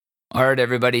All right,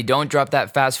 everybody, don't drop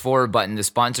that fast forward button. The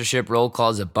sponsorship roll call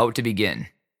is about to begin.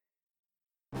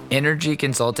 Energy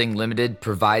Consulting Limited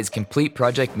provides complete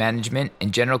project management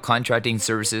and general contracting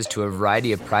services to a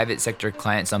variety of private sector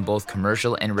clients on both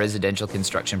commercial and residential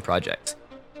construction projects.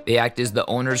 They act as the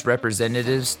owner's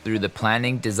representatives through the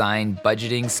planning, design,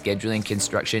 budgeting, scheduling,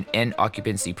 construction, and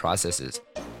occupancy processes.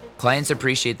 Clients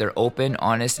appreciate their open,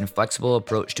 honest, and flexible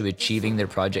approach to achieving their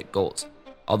project goals.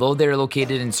 Although they're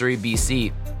located in Surrey,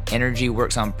 BC, Energy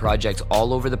works on projects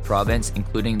all over the province,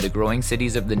 including the growing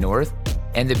cities of the north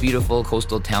and the beautiful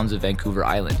coastal towns of Vancouver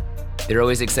Island. They're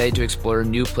always excited to explore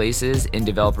new places and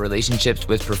develop relationships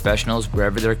with professionals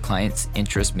wherever their clients'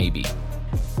 interest may be.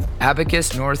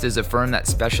 Abacus North is a firm that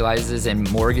specializes in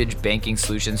mortgage banking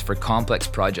solutions for complex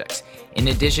projects. In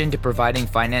addition to providing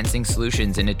financing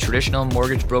solutions in a traditional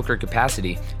mortgage broker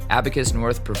capacity, Abacus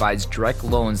North provides direct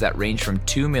loans that range from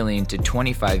 $2 million to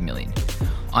 $25 million.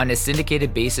 On a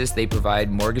syndicated basis, they provide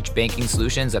mortgage banking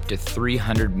solutions up to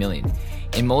 $300 million.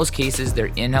 In most cases, their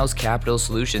in-house capital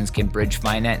solutions can bridge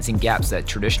financing gaps that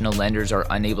traditional lenders are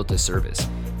unable to service.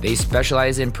 They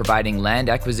specialize in providing land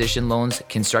acquisition loans,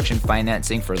 construction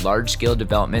financing for large-scale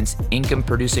developments,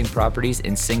 income-producing properties,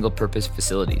 and single-purpose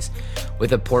facilities.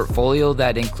 With a portfolio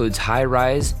that includes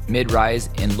high-rise, mid-rise,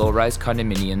 and low-rise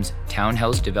condominiums,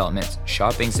 townhouse developments,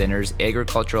 shopping centers,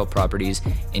 agricultural properties,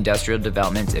 industrial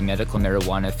developments, and medical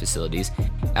marijuana facilities,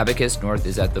 Abacus North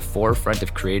is at the forefront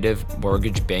of creative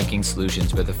mortgage banking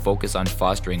solutions with a focus on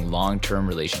fostering long-term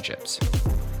relationships.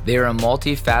 They are a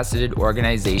multifaceted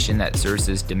organization that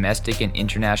services domestic and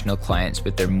international clients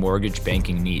with their mortgage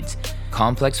banking needs.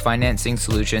 Complex financing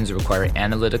solutions require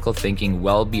analytical thinking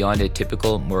well beyond a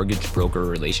typical mortgage broker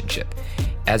relationship.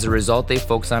 As a result, they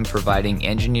focus on providing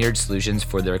engineered solutions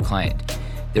for their client.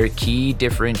 Their key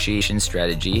differentiation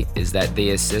strategy is that they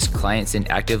assist clients in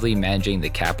actively managing the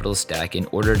capital stack in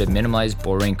order to minimize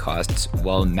borrowing costs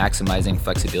while maximizing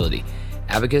flexibility.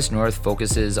 Abacus North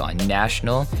focuses on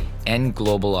national and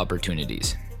global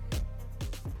opportunities.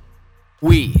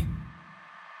 We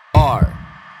are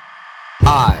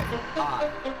I.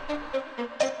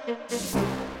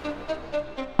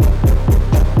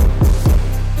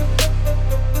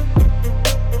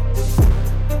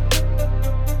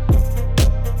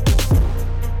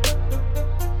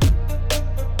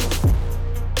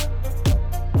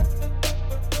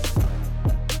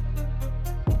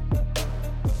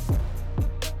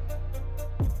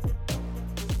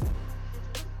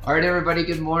 All right, everybody,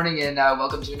 good morning and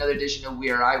welcome to another edition of We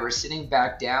Are I. We're sitting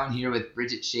back down here with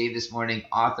Bridget Shea this morning,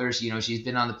 author. She's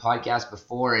been on the podcast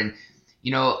before, and,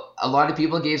 a lot of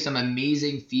people gave some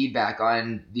amazing feedback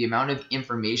on the amount of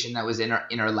information that was in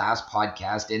our last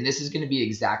podcast, and this is going to be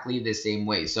exactly the same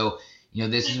way. So,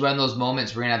 this is one of those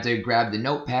moments we're going to have to grab the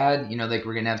notepad,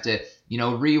 we're going to have to,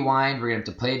 rewind, we're going to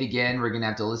have to play it again, we're going to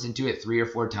have to listen to it 3 or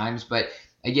 4 times, but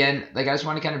again, I just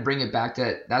want to kind of bring it back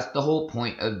to that's the whole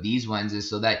point of these ones is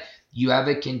so that you have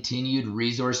a continued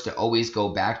resource to always go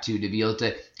back to be able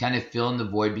to kind of fill in the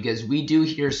void, because we do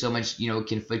hear so much,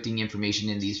 conflicting information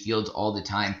in these fields all the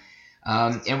time.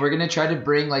 And we're going to try to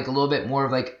bring like a little bit more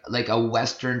of like a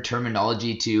Western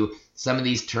terminology to some of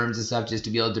these terms and stuff, just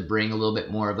to be able to bring a little bit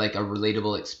more of like a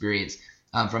relatable experience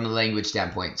from a language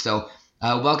standpoint. So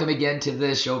welcome again to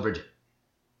the show, Bridget.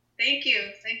 Thank you.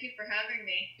 Thank you for having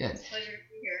me. Yeah. It's a pleasure to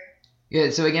be here.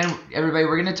 Yeah, so again, everybody,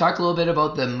 we're going to talk a little bit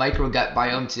about the microgut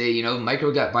biome today.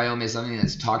 Microgut biome is something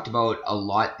that's talked about a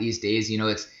lot these days.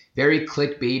 It's very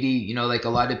clickbaity. Like a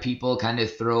lot of people kind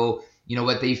of throw,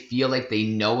 what they feel like they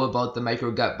know about the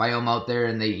microgut biome out there,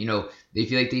 and they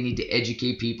feel like they need to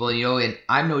educate people, and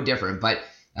I'm no different, but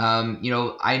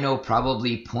I know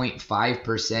probably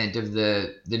 0.5% of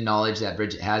the knowledge that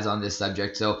Bridget has on this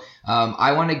subject. So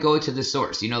I want to go to the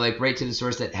source, right to the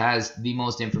source that has the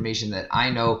most information that I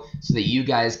know, so that you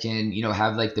guys can,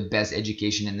 have like the best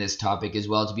education in this topic as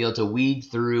well, to be able to weed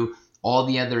through all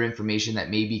the other information that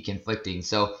may be conflicting.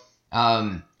 So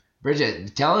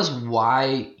Bridget, tell us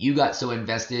why you got so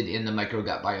invested in the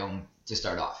microgut biome to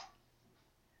start off.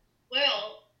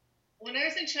 Well, when I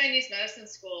was in Chinese medicine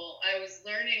school, I was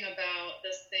learning about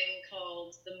this thing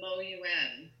called the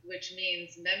Mo-Yuan, which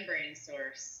means membrane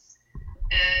source.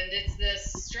 And it's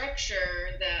this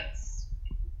structure that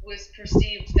was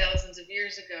perceived thousands of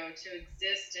years ago to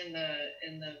exist in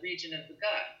the region of the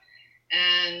gut.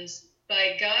 And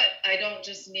by gut, I don't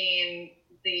just mean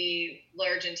the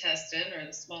large intestine or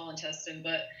the small intestine,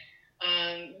 but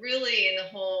really in the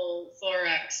whole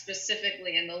thorax,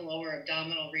 specifically in the lower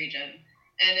abdominal region.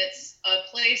 And it's a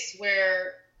place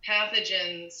where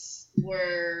pathogens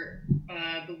were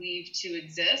believed to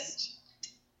exist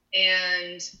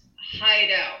and hide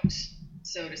out,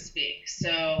 so to speak.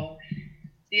 So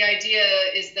the idea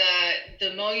is that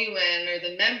the Mo-Yuan, or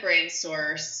the membrane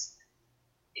source,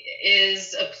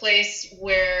 is a place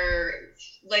where,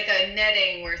 like a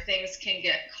netting, where things can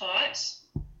get caught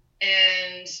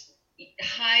and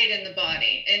hide in the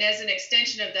body. And as an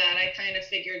extension of that, I kind of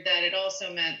figured that it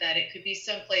also meant that it could be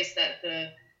someplace that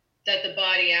the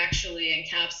body actually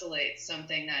encapsulates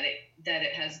something that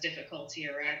it has difficulty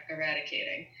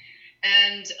eradicating.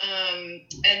 And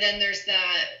then there's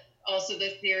that, also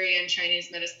the theory in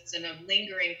Chinese medicine of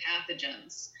lingering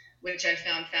pathogens, which I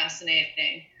found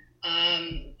fascinating.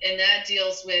 And that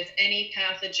deals with any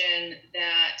pathogen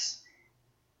that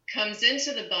comes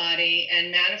into the body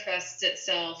and manifests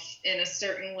itself in a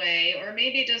certain way, or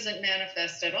maybe doesn't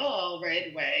manifest at all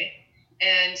right away,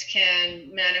 and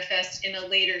can manifest in a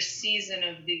later season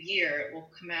of the year. It will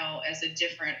come out as a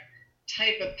different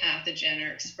type of pathogen,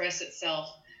 or express itself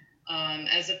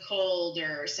as a cold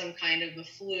or some kind of a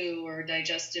flu or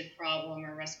digestive problem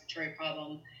or respiratory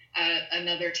problem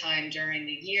another time during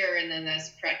the year. And then as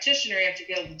a practitioner, you have to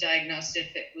be able to diagnose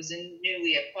if it was a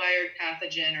newly acquired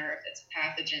pathogen or if it's a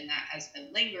pathogen that has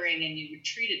been lingering, and you would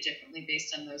treat it differently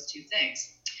based on those two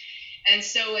things. And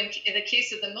so in the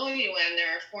case of the Mo-Yuan,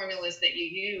 there are formulas that you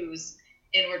use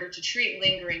in order to treat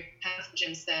lingering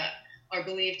pathogens that are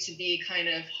believed to be kind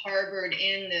of harbored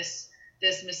in this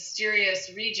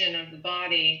mysterious region of the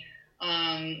body.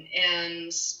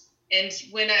 And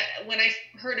when I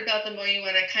heard about the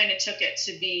Mo-Yuan, I kind of took it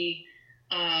to be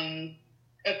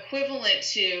equivalent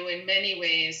to, in many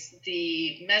ways,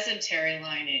 the mesentery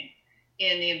lining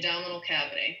in the abdominal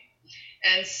cavity.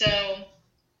 And so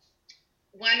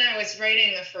when I was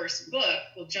writing the first book,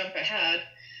 we'll jump ahead,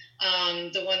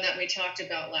 the one that we talked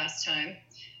about last time,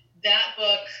 that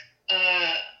book,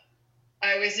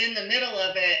 I was in the middle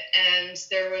of it, and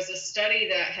there was a study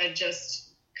that had just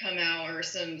come out, or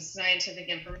some scientific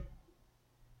information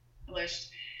published,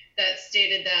 that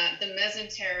stated that the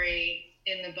mesentery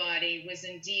in the body was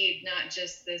indeed not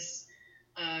just this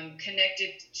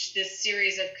this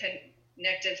series of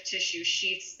connective tissue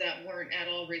sheaths that weren't at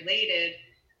all related,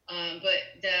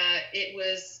 but that it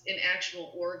was an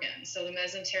actual organ. So the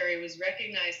mesentery was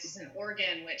recognized as an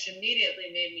organ, which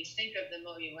immediately made me think of the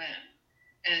Mo-Yuan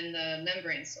and the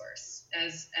membrane source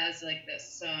as like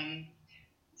this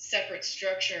separate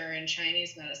structure in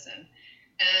Chinese medicine.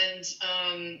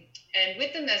 And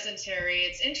with the mesentery,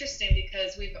 it's interesting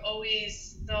because we've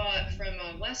always thought from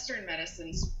a Western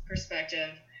medicine's perspective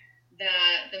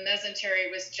that the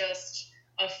mesentery was just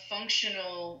a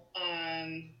functional,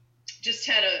 just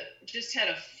had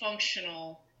a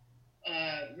functional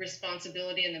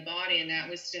responsibility in the body, and that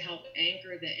was to help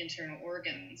anchor the internal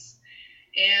organs.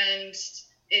 And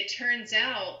it turns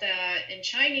out that in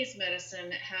Chinese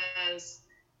medicine, it has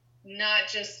not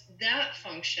just that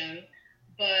function,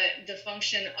 but the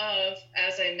function of,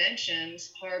 as I mentioned,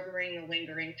 harboring the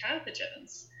lingering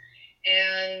pathogens.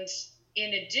 And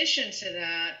in addition to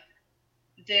that,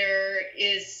 there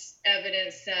is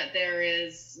evidence that there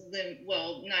is,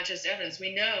 well, not just evidence,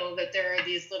 we know that there are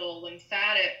these little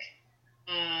lymphatic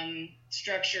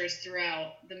structures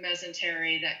throughout the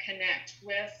mesentery that connect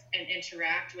with and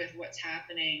interact with what's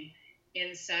happening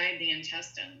inside the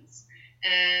intestines.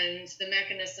 And the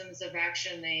mechanisms of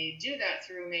action they do that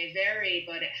through may vary,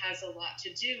 but it has a lot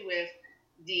to do with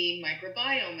the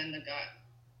microbiome in the gut.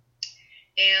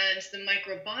 And the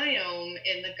microbiome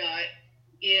in the gut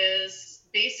is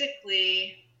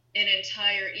basically an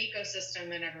entire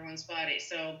ecosystem in everyone's body.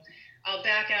 So I'll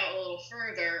back out a little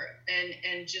further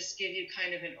and just give you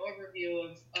kind of an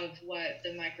overview of what the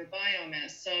microbiome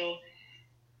is. So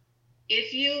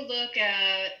if you look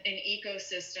at an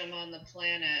ecosystem on the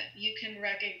planet, you can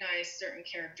recognize certain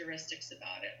characteristics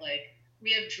about it. Like,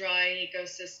 we have dry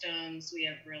ecosystems, we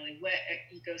have really wet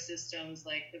ecosystems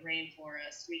like the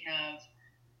rainforest, we have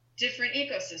different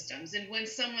ecosystems. And when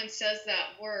someone says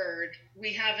that word,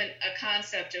 we have a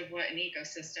concept of what an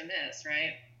ecosystem is,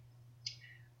 right?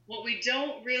 What we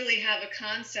don't really have a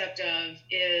concept of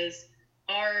is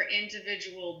our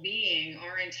individual being,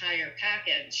 our entire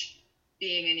package,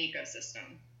 being an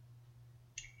ecosystem.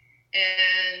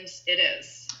 And it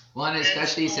is. Well, and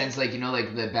especially since, like, you know,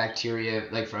 like the bacteria,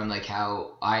 like from like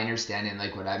how I understand it, and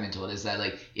like what I've been told is that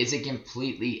like it's a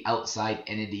completely outside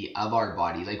entity of our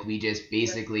body. Like, we just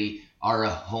basically are a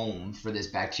home for this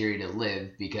bacteria to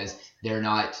live, because they're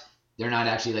not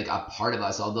actually like a part of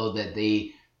us, although that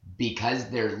they, because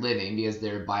they're living, because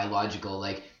they're biological,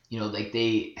 like, you know, like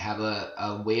they have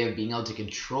a way of being able to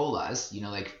control us, you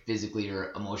know, like physically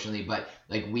or emotionally, but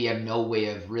like we have no way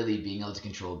of really being able to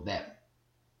control them.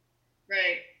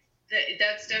 Right.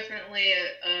 That's definitely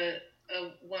a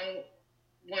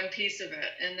one piece of it.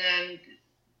 And then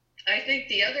I think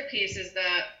the other piece is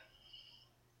that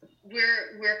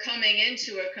we're coming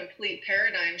into a complete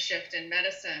paradigm shift in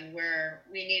medicine where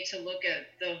we need to look at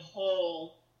the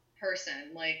whole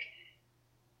person. Like,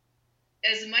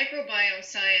 as microbiome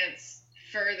science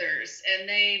furthers and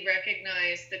they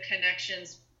recognize the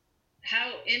connections,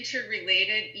 how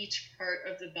interrelated each part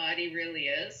of the body really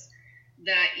is,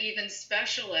 that even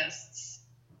specialists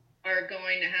are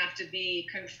going to have to be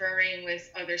conferring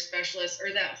with other specialists,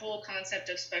 or that whole concept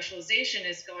of specialization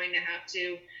is going to have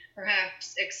to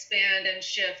perhaps expand and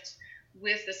shift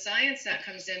with the science that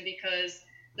comes in, because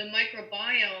the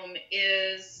microbiome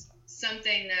is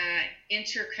something that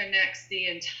interconnects the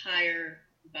entire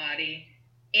body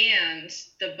and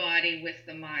the body with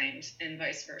the mind and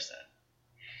vice versa.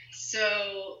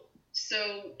 So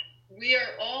we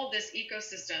are all this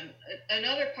ecosystem.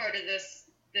 Another part of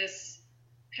this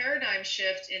paradigm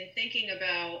shift in thinking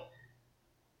about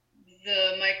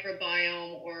the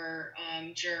microbiome, or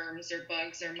germs or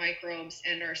bugs or microbes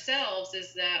and ourselves,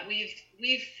 is that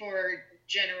we've for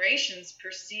generations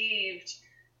perceived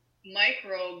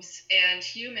microbes and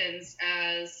humans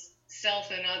as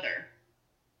self and other,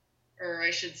 or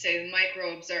I should say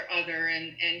microbes are other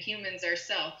and humans are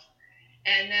self,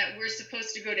 and that we're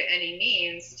supposed to go to any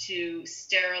means to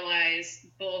sterilize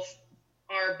both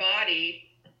our body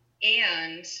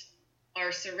and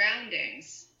our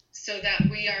surroundings so that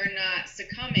we are not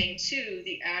succumbing to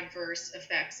the adverse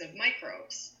effects of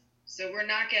microbes. So we're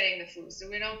not getting the flu, so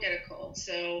we don't get a cold,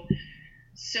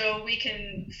 so we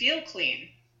can feel clean.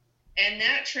 And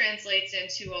that translates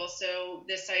into also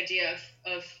this idea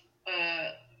of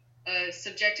a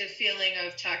subjective feeling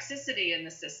of toxicity in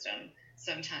the system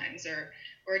sometimes,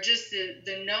 or just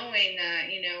the knowing that,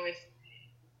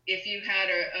 if you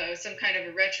had some kind of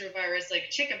a retrovirus like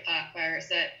chickenpox virus,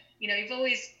 that you've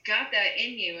always got that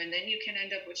in you, and then you can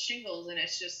end up with shingles, and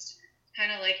it's just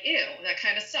kind of like, ew, that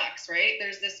kind of sucks, right?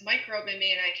 There's this microbe in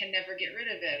me and I can never get rid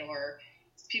of it. Or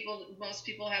most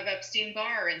people have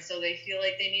Epstein-Barr, and so they feel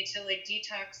like they need to like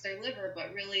detox their liver,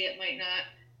 but really it might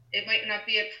not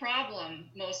be a problem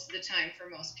most of the time for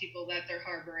most people that they're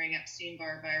harboring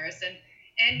Epstein-Barr virus,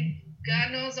 and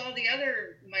God knows all the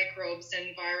other microbes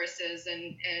and viruses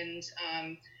and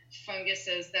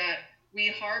funguses that we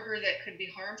harbor that could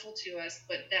be harmful to us,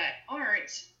 but that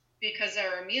aren't, because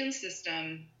our immune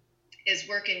system is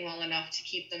working well enough to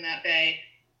keep them at bay,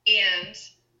 and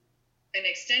an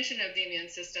extension of the immune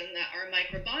system, that our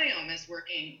microbiome is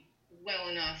working well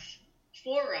enough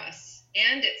for us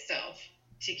and itself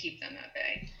to keep them at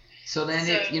bay. So then,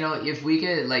 if we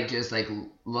could like just like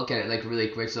look at it like really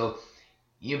quick, so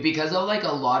because of like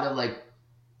a lot of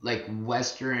like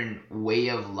Western way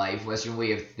of life, Western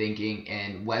way of thinking,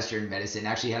 and Western medicine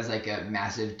actually has like a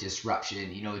massive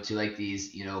disruption, to like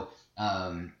these,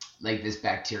 like this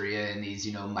bacteria and these,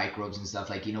 microbes and stuff,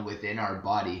 like, within our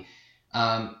body.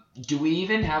 Do we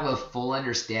even have a full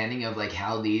understanding of like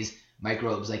how these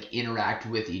microbes like interact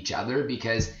with each other?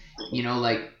 Because,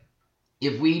 like,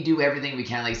 if we do everything we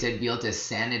can, like I said, be able to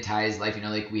sanitize life,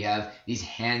 like we have these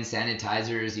hand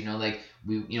sanitizers, like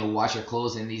we, wash our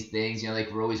clothes in these things,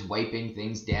 like we're always wiping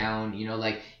things down,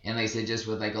 like, and like I said, just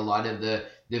with like a lot of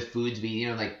the foods we,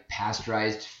 like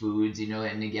pasteurized foods,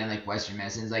 and again, like Western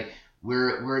medicines, like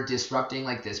we're disrupting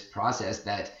like this process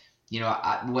that,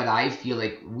 what I feel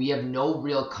like we have no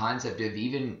real concept of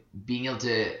even being able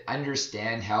to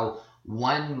understand how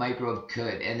one microbe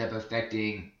could end up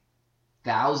affecting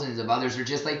thousands of others, or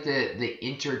just like the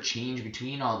interchange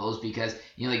between all those, because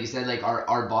like you said, like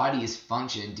our bodies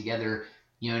function together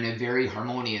in a very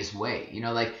harmonious way.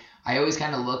 Like I always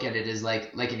kind of look at it as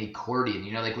like an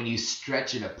accordion, like when you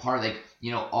stretch it apart, like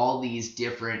all these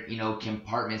different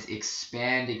compartments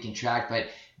expand and contract, but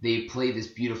they play this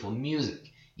beautiful music.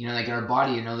 Like in our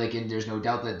body, like, and there's no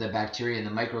doubt that the bacteria and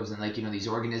the microbes and like these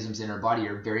organisms in our body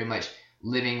are very much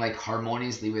living like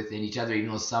harmoniously within each other, even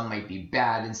though some might be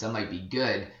bad and some might be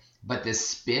good. But the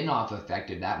spin-off effect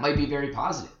of that might be very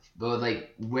positive. But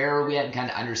like, where are we at in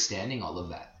kind of understanding all of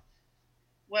that?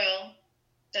 Well,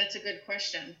 that's a good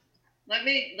question.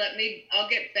 I'll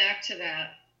get back to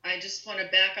that. I just want to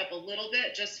back up a little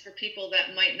bit, just for people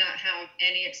that might not have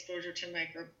any exposure to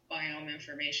microbiome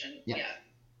information yet.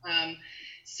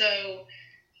 So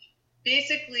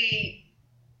basically,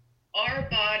 our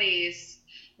bodies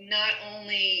not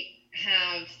only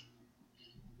have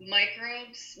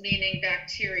microbes, meaning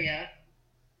bacteria,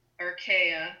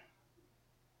 archaea,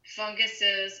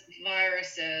 funguses,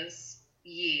 viruses,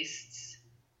 yeasts,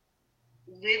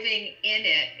 living in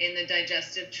it in the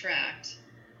digestive tract,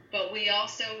 but we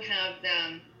also have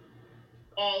them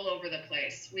all over the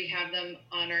place. We have them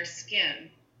on our skin.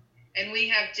 And we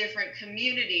have different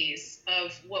communities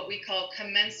of what we call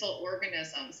commensal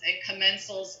organisms. And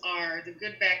commensals are the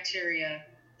good bacteria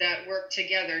that work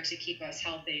together to keep us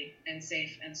healthy and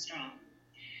safe and strong.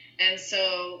 And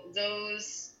so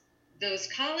those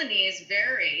colonies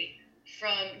vary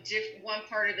from one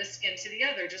part of the skin to the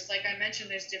other. Just like I mentioned,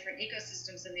 there's different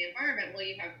ecosystems in the environment. Well,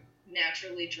 you have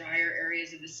naturally drier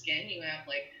areas of the skin. You have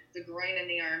like the groin and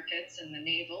the armpits and the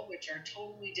navel, which are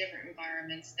totally different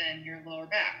environments than your lower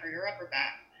back or your upper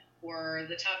back or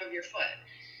the top of your foot.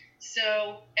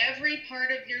 So every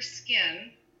part of your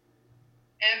skin,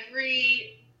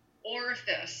 every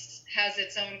orifice has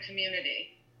its own community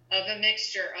of a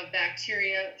mixture of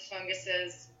bacteria,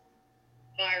 funguses,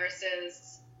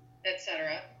 viruses,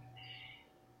 etc.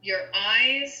 Your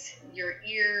eyes, your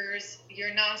ears,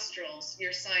 your nostrils,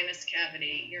 your sinus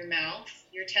cavity, your mouth,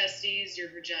 your testes, your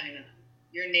vagina,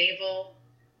 your navel,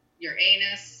 your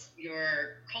anus,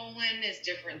 your colon is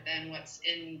different than what's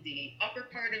in the upper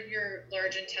part of your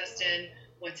large intestine.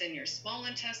 What's in your small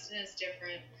intestine is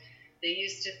different. They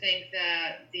used to think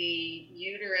that the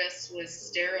uterus was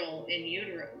sterile in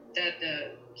utero, that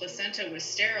the placenta was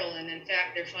sterile, and in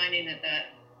fact, they're finding that that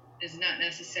is not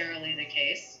necessarily the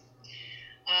case.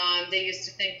 They used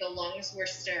to think the lungs were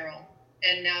sterile,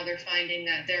 and now they're finding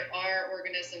that there are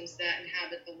organisms that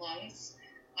inhabit the lungs.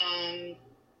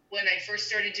 When I first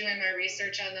started doing my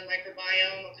research on the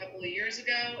microbiome a couple of years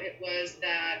ago, it was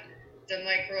that the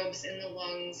microbes in the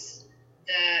lungs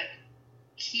that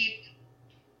keep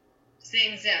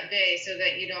things at bay so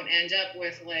that you don't end up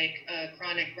with like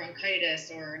chronic bronchitis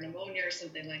or pneumonia or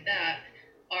something like that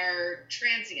are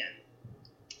transient.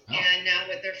 Oh. And now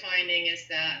what they're finding is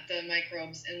that the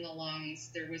microbes in the lungs,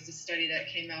 there was a study that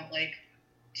came out like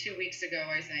 2 weeks ago,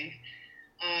 I think,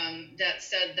 that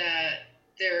said that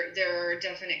there are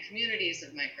definite communities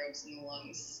of microbes in the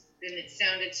lungs. And it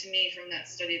sounded to me from that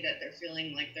study that they're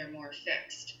feeling like they're more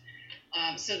fixed.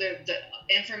 So the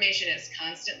information is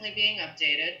constantly being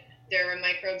updated. There are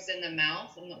microbes in the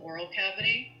mouth, in the oral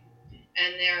cavity,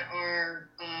 and there are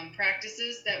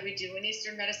practices that we do in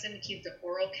Eastern medicine to keep the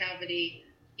oral cavity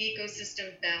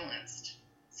ecosystem balanced.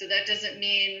 So that doesn't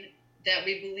mean that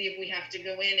we believe we have to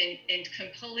go in and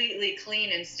completely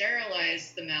clean and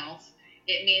sterilize the mouth.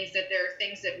 It means that there are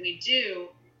things that we do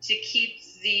to keep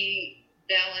the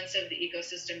balance of the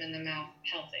ecosystem in the mouth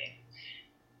healthy.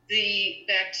 The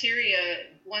bacteria,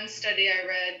 one study I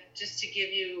read, just to give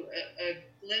you a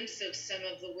glimpse of some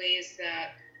of the ways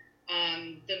that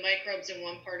the microbes in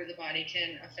one part of the body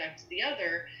can affect the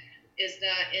other, is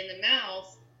that in the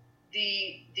mouth,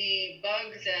 the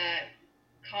bug that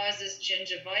causes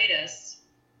gingivitis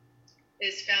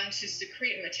is found to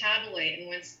secrete metabolite, and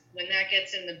when that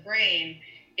gets in the brain,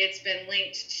 it's been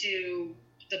linked to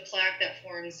the plaque that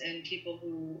forms in people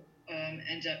who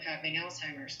end up having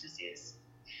Alzheimer's disease.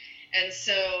 And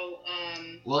so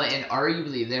well, and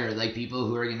arguably there, like people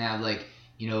who are gonna have like,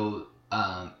 you know,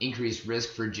 increased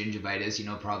risk for gingivitis, you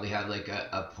know, probably have like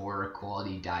a poor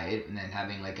quality diet, and then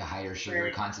having like a higher sugar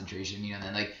concentration, you know, and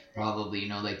then like probably, you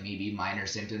know, like maybe minor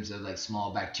symptoms of like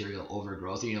small bacterial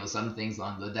overgrowth, you know, some things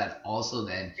along that also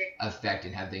then affect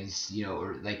and have things, you know,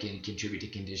 or like can contribute to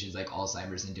conditions like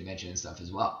Alzheimer's and dementia and stuff as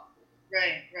well.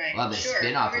 Right. Wow, the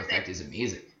spin-off effect is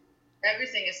amazing.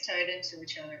 Everything is tied into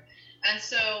each other. And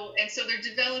so they're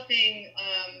developing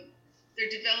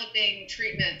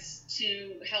treatments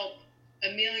to help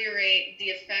ameliorate the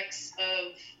effects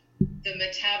of the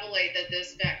metabolite that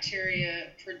this bacteria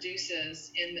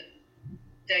produces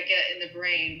that get in the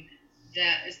brain,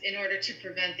 that is in order to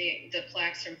prevent the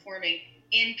plaques from forming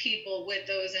in people with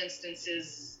those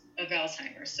instances of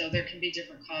Alzheimer's. So there can be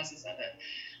different causes of it.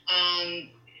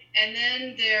 And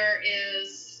then there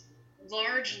is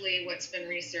largely what's been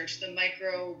researched, the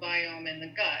microbiome in the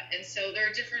gut. And so there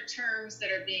are different terms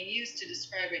that are being used to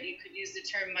describe it. You could use the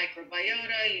term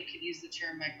microbiota, you could use the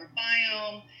term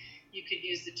microbiome, you could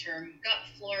use the term gut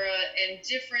flora, and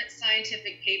different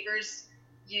scientific papers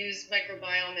use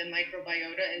microbiome and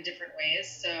microbiota in different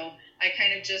ways. So I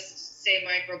kind of just say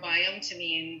microbiome to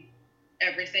mean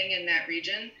everything in that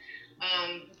region.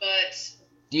 But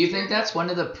do you think that's one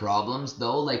of the problems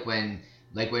though, like when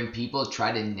people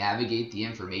try to navigate the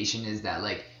information, is that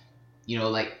like, you know,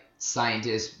 like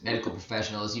scientists, medical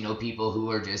professionals, you know, people who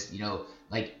are just, you know,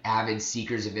 like avid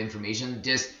seekers of information,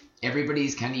 just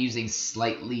everybody's kind of using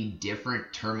slightly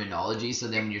different terminology. So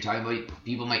then when you're talking about,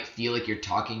 people might feel like you're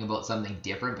talking about something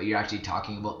different, but you're actually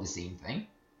talking about the same thing.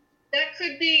 That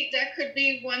could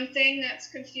be one thing that's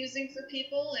confusing for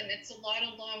people, and it's a lot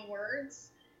of long words,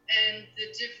 and the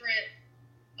different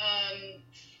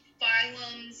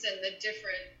phylums and the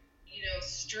different, you know,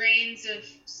 strains of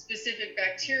specific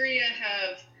bacteria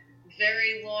have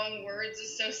very long words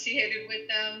associated with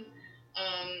them.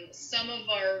 Some of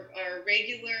our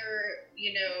regular,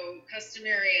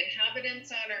 customary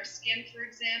inhabitants on our skin, for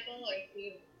example,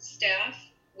 include staph,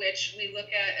 which we look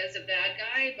at as a bad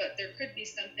guy, but there could be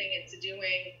something it's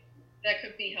doing that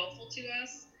could be helpful to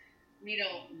us. We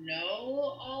don't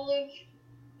know all of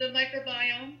the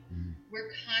microbiome.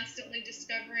 We're constantly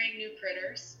discovering new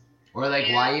critters. Or like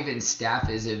why even staph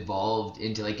has evolved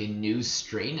into like a new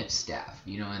strain of staph,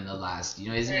 in the last,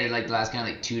 isn't it like the last kind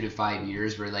of like 2 to 5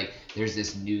 years where like there's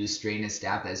this new strain of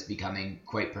staph that's becoming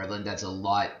quite prevalent that's a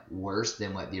lot worse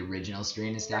than what the original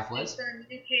strain of staph was? They're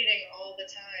mutating all the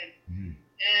time.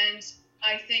 And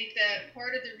I think that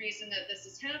part of the reason that this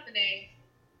is happening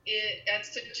at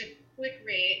such a quick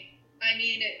rate, I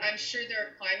mean, I'm sure there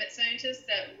are climate scientists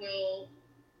that will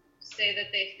say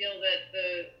that they feel that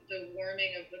the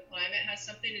warming of the climate has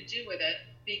something to do with it,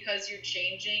 because you're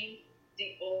changing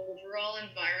the overall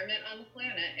environment on the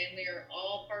planet, and we are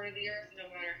all part of the earth, no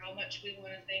matter how much we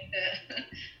want to think that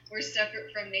we're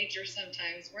separate from nature.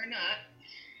 Sometimes we're not.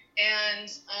 And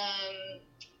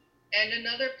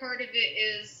another part of it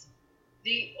is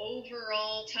the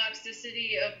overall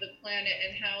toxicity of the planet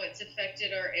and how it's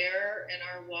affected our air and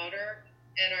our water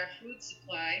and our food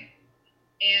supply,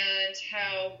 and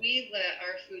how we let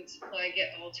our food supply get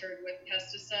altered with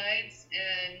pesticides,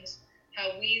 and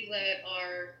how we let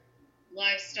our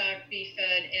livestock be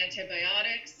fed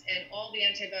antibiotics, and all the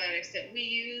antibiotics that we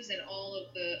use and all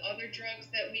of the other drugs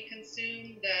that we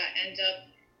consume that end up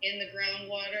in the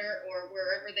groundwater or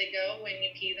wherever they go when you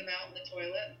pee them out in the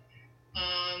toilet.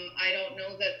 I don't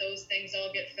know that those things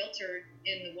all get filtered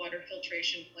in the water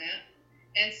filtration plant.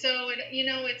 And so,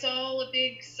 it's all a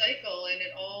big cycle, and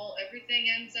everything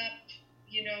ends up,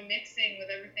 mixing with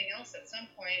everything else at some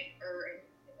point,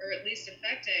 or at least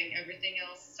affecting everything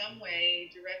else some way,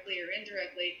 directly or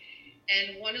indirectly.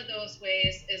 And one of those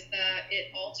ways is that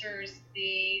it alters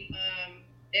the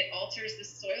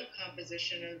soil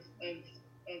composition of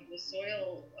the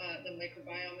soil, the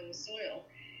microbiome in the soil,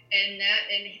 and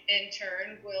that in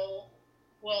turn will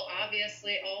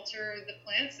obviously alter the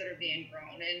plants that are being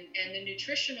grown, and the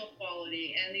nutritional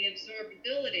quality and the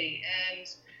absorbability, and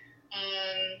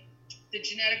the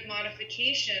genetic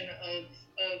modification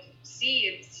of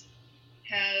seeds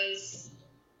has,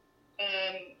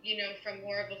 from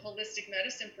more of a holistic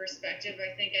medicine perspective,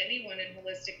 I think anyone in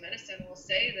holistic medicine will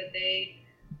say that they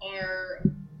are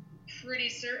pretty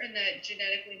certain that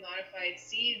genetically modified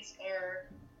seeds are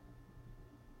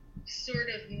sort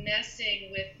of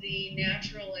messing with the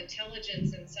natural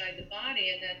intelligence inside the body,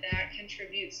 and that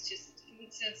contributes to food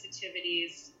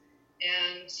sensitivities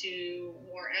and to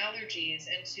more allergies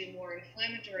and to more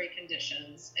inflammatory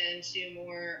conditions and to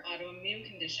more autoimmune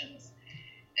conditions.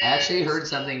 I actually heard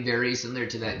something very similar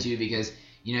to that too, because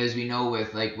as we know,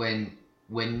 with like when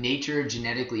nature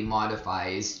genetically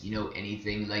modifies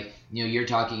anything, like you're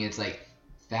talking, it's like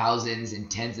thousands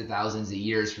and tens of thousands of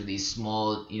years for these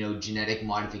small genetic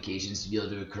modifications to be able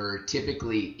to occur,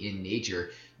 typically in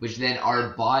nature, which then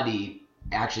our body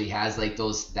actually has like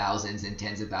those thousands and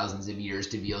tens of thousands of years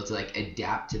to be able to like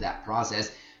adapt to that process,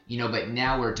 but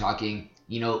now we're talking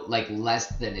like less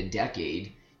than a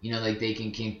decade, like they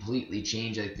can completely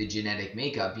change like the genetic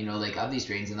makeup like of these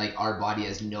strains, and like our body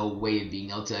has no way of being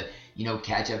able to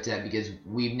catch up to that, because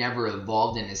we've never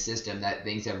evolved in a system that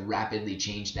things have rapidly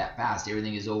changed that fast.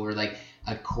 Everything is over like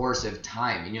a course of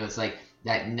time. It's like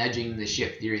that nudging the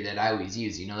ship theory that I always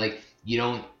use. Like you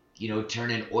don't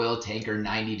turn an oil tanker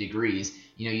 90 degrees.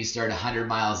 You start 100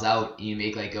 miles out and you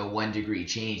make like a 1 degree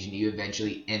change, and you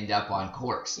eventually end up on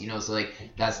course. So like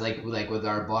that's like with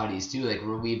our bodies too. Like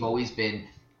we've always been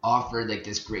offered like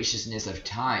this graciousness of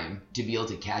time to be able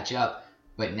to catch up,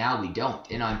 but now we don't.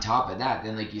 And on top of that,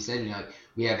 then like you said, like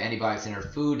we have antibiotics in our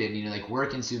food, and like we're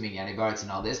consuming antibiotics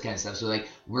and all this kind of stuff, so like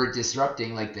we're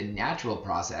disrupting like the natural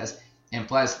process. And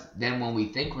plus then when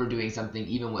we think we're doing something,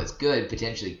 even what's good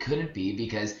potentially couldn't be,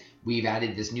 because we've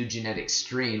added this new genetic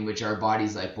strain, which our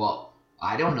body's like, well,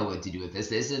 I don't know what to do with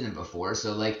this isn't before,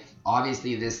 so like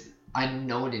obviously this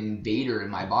unknown invader in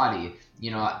my body,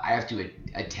 I have to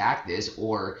attack this,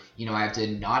 or I have to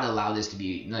not allow this to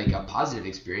be like a positive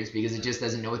experience, because it just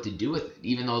doesn't know what to do with it,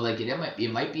 even though like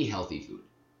it might be healthy food.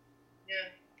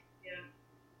 Yeah.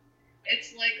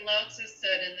 It's like Lao Tzu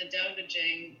said in the Tao Te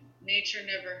Ching, nature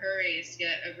never hurries,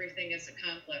 yet everything is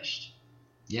accomplished.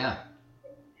 Yeah.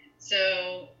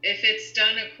 So if it's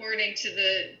done according to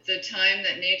the time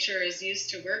that nature is used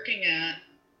to working at,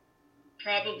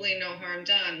 probably no harm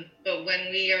done. But when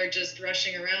we are just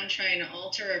rushing around trying to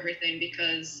alter everything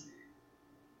because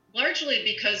largely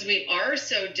because we are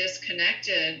so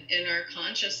disconnected in our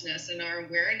consciousness and our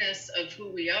awareness of who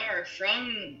we are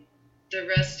from the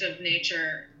rest of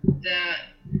nature, that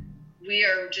we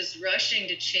are just rushing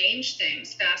to change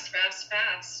things fast, fast,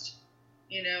 fast.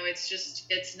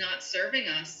 It's not serving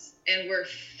us, and we're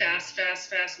fast, fast,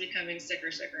 fast becoming sicker,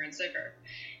 sicker, and sicker.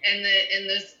 And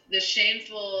the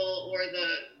shameful, or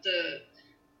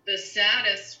the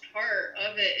saddest part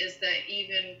of it is that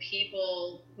even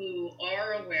people who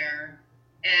are aware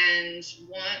and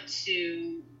want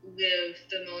to live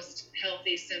the most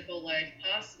healthy, simple life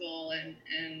possible,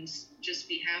 and just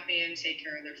be happy and take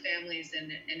care of their families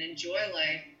and enjoy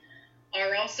life,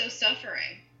 are also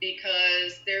suffering,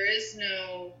 because there is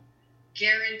no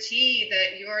guarantee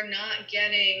that you're not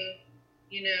getting,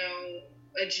 you're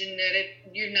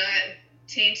not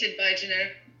tainted by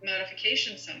genetic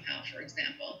modification somehow, for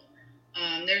example.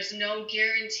 There's no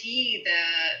guarantee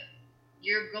that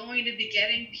you're going to be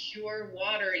getting pure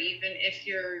water, even if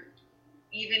you're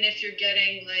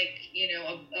getting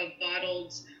a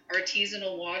bottled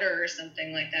artisanal water or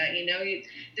something like that.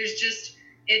 There's just,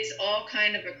 it's all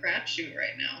kind of a crapshoot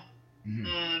right now.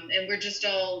 Mm-hmm. And we're just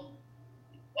all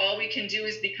we can do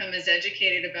is become as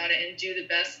educated about it and do the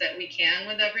best that we can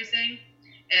with everything,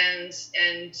 and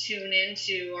tune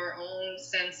into our own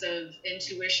sense of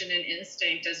intuition and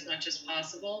instinct as much as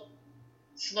possible.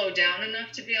 Slow down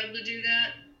enough to be able to do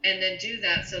that, and then do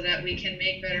that so that we can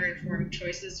make better informed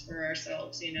choices for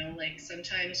ourselves. Like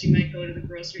sometimes you might go to the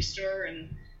grocery store and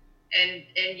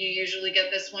you usually get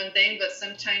this one thing, but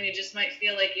sometimes you just might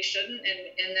feel like you shouldn't,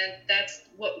 and then that's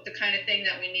what the kind of thing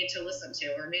that we need to listen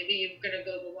to. Or maybe you're going to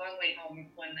go the long way home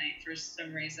one night for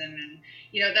some reason,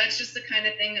 and that's just the kind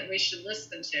of thing that we should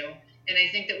listen to. And I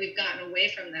think that we've gotten away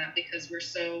from that because we're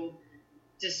so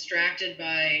distracted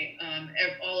by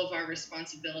all of our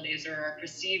responsibilities, or our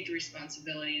perceived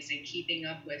responsibilities, and keeping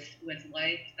up with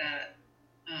life, that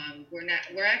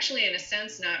we're actually, in a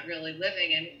sense, not really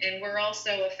living, and we're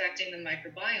also affecting the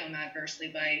microbiome adversely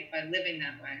by living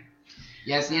that way.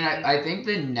 Yes, and I think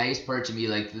the nice part to me,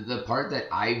 like the part that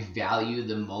I value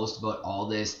the most about all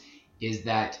this, is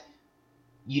that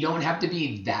you don't have to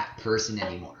be that person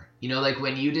anymore. Like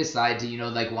when you decide to,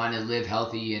 like want to live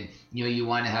healthy, and, you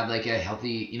want to have like a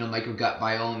healthy, microgut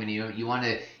biome, and, you want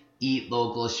to eat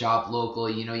local, shop local,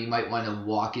 you might want to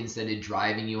walk instead of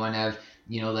driving. You want to have,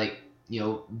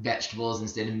 vegetables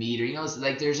instead of meat, or, so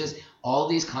like there's just all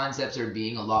these concepts are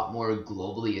being a lot more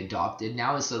globally adopted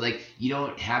now. So like you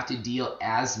don't have to deal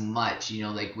as much,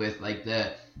 like with like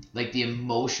the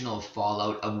emotional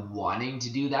fallout of wanting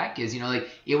to do that, because like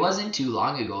it wasn't too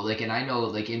long ago, like, and I know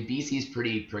like in BC's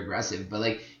pretty progressive, but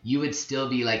like you would still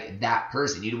be like that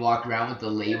person. You'd walk around with the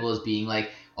labels being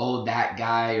like, oh, that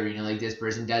guy, or like this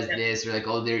person does this, or like,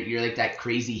 oh, you're like that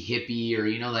crazy hippie, or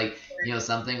like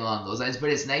something along those lines.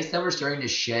 But it's nice that we're starting to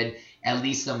shed at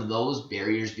least some of those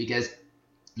barriers, because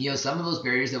some of those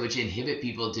barriers that which inhibit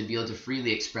people to be able to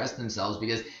freely express themselves,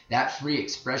 because that free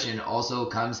expression also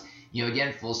comes,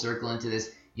 again, full circle into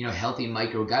this, healthy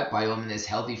microgut biome, and this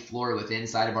healthy flora within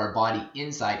inside of our body,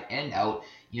 inside and out,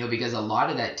 because a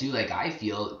lot of that too, like I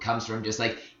feel, comes from just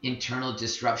like internal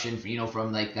disruption,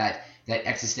 from like that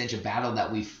existential battle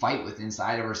that we fight with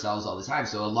inside of ourselves all the time.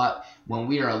 So when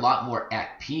we are a lot more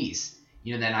at peace,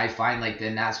 then I find like,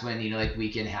 then that's when, like we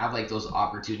can have like those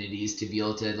opportunities to be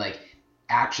able to like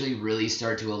actually really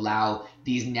start to allow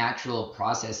these natural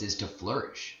processes to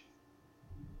flourish.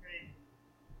 Right.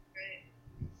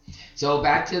 So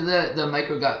back to the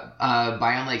microgut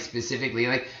biome, like specifically,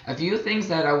 like a few things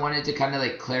that I wanted to kind of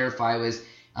like clarify was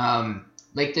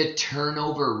like the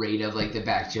turnover rate of like the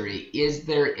bacteria. Is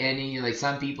there any, like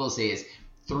some people say it's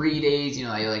 3 days,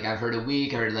 like I've heard a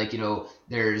week, I heard like,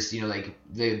 there's, like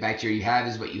the bacteria you have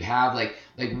is what you have. Like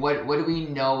what do we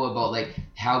know about like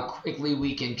how quickly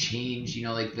we can change,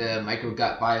 like the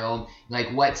microgut biome, like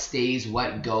what stays,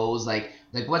 what goes, like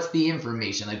what's the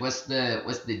information, like what's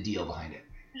the deal behind it?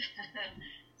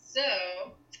 So,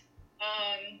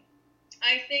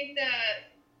 I think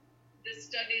that the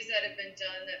studies that have been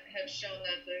done that have shown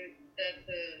that the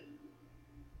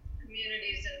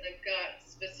communities in the gut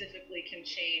specifically can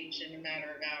change in a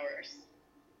matter of hours.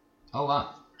 Oh,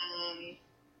 wow.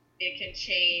 It can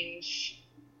change.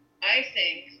 I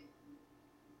think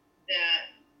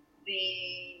that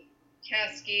the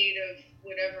cascade of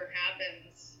whatever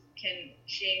happens can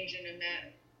change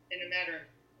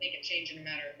make it change in a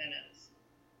matter of minutes.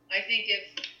 I think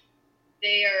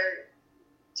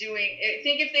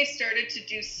if they started to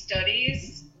do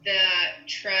studies that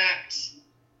tracked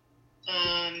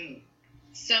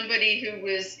somebody who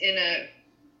was in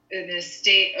a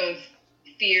state of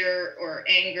fear or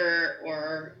anger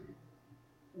or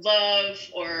love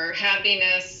or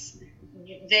happiness,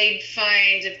 they'd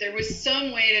find if there was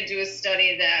some way to do a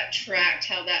study that tracked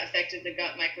how that affected the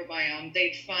gut microbiome,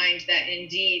 they'd find that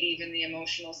indeed even the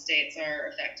emotional states are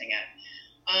affecting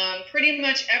it. Pretty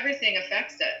much everything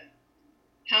affects it.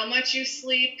 How much you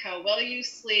sleep, how well you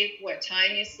sleep, what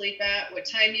time you sleep at, what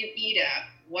time you eat at,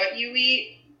 what you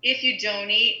eat, if you don't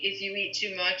eat, if you eat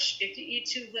too much, if you eat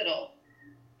too little,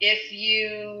 if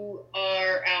you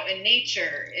are out in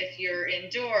nature, if you're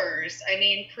indoors. I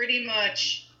mean, pretty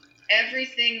much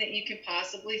everything that you could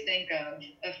possibly think of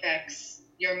affects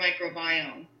your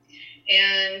microbiome.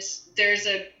 And there's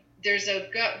a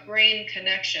gut-brain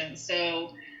connection.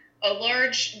 So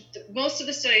most of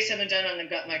the studies have been done on the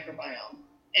gut microbiome,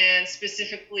 and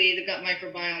specifically the gut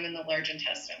microbiome in the large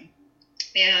intestine.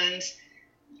 And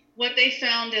what they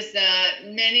found is that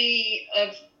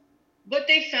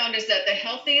the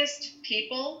healthiest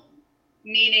people,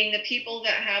 meaning the people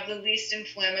that have the least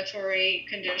inflammatory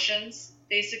conditions,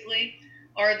 basically,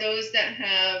 are those that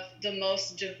have the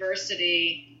most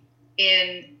diversity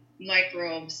in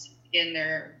microbes in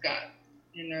their gut,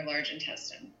 in their large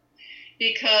intestine.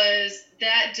 Because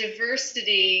that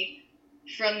diversity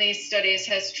from these studies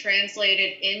has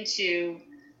translated into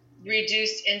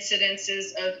reduced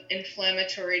incidences of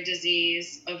inflammatory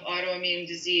disease, of autoimmune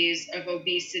disease, of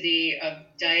obesity, of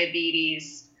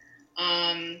diabetes.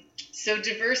 So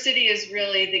diversity is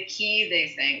really the key,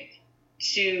 they think,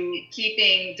 to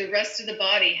keeping the rest of the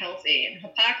body healthy. And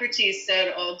Hippocrates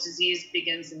said all disease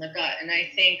begins in the gut. And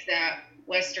I think that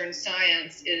Western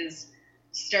science is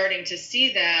starting to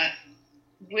see that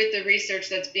with the research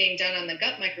that's being done on the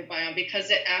gut microbiome, because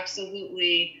it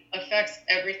absolutely affects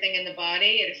everything in the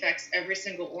body. It affects every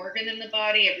single organ in the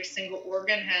body. Every single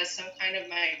organ has some kind of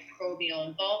microbial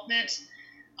involvement.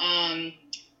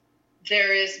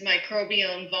 There is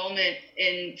microbial involvement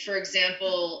in, for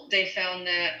example, they found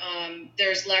that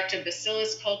there's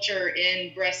lactobacillus culture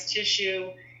in breast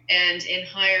tissue and in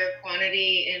higher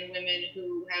quantity in women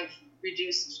who have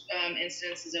reduced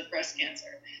incidences of breast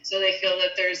cancer. So they feel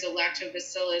that there's a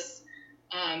lactobacillus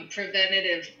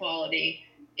preventative quality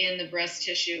in the breast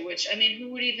tissue, which, I mean, who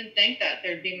would even think that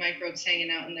there'd be microbes hanging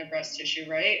out in their breast tissue,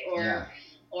 right?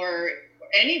 Or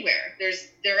anywhere.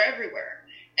 They're everywhere.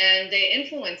 And they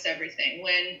influence everything.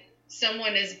 When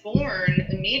someone is born,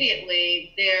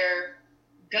 immediately their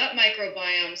gut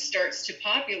microbiome starts to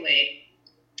populate.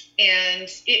 And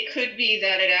it could be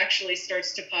that it actually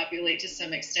starts to populate to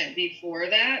some extent before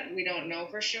that. We don't know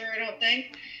for sure, I don't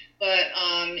think. But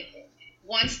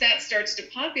once that starts to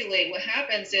populate, what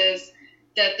happens is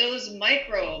that those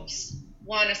microbes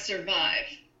want to survive,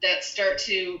 that start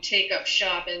to take up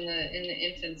shop in the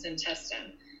infant's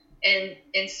intestine.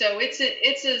 And so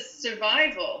it's a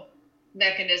survival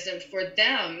mechanism for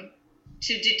them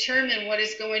to determine what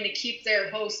is going to keep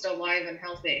their host alive and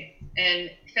healthy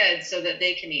and fed so that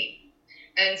they can eat.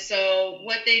 And so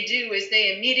what they do is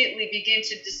they immediately begin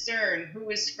to discern who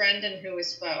is friend and who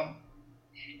is foe.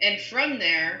 And from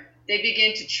there, they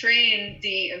begin to train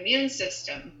the immune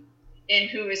system in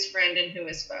who is friend and who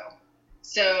is foe.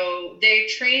 So they're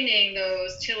training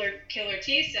those killer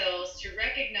T cells to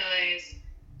recognize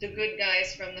the good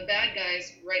guys from the bad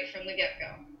guys right from the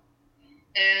get-go.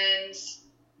 And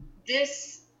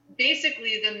this,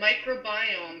 basically, the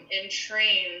microbiome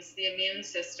entrains the immune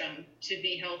system to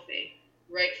be healthy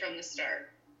right from the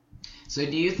start. So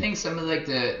do you think some of like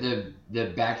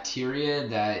the bacteria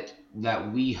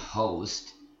that we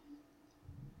host,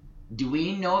 do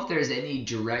we know if there's any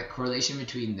direct correlation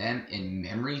between them and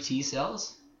memory T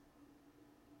cells?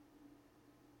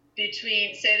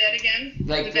 Say that again?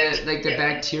 Like the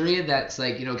bacteria that's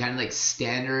like, you know, kind of like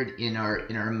standard in our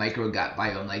microgut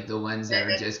biome, like the ones that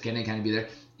are just gonna kind of be there.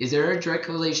 Is there a direct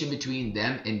correlation between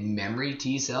them and memory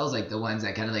T cells, like the ones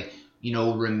that kind of like, you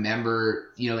know,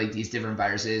 remember, you know, like these different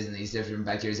viruses and these different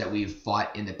bacteria that we've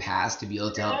fought in the past to be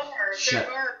able to help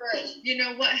There are, but you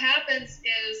know what happens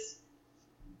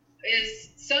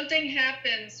is something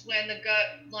happens when the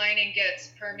gut lining gets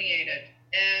permeated,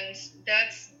 and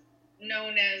that's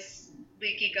known as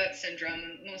leaky gut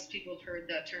syndrome. Most people have heard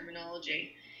that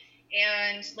terminology.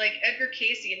 And like Edgar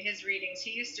Cayce in his readings,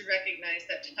 he used to recognize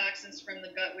that toxins from the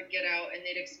gut would get out and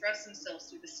they'd express themselves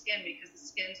through the skin, because the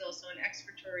skin's also an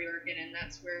excretory organ, and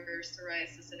that's where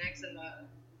psoriasis and eczema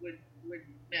would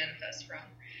manifest from.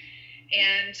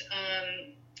 And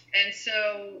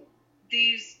so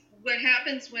what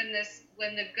happens when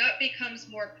the gut becomes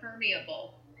more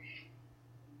permeable,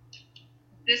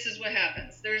 this is what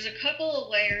happens. There's a couple of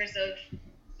layers of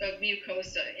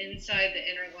mucosa inside the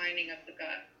inner lining of the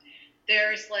gut.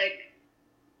 There's like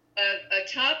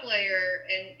a top layer,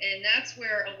 and that's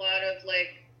where a lot of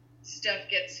like stuff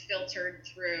gets filtered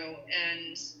through,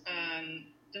 and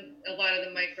a lot of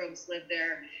the microbes live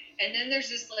there. And then there's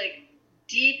this like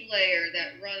deep layer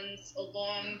that runs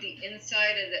along the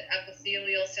inside of the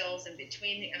epithelial cells and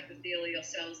between the epithelial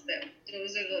cells.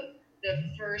 Those are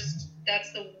the first,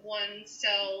 that's the one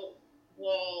cell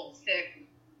wall thick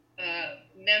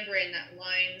membrane that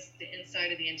lines the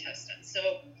inside of the intestine.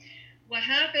 So what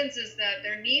happens is that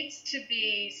there needs to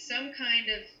be some kind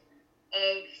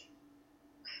of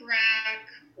crack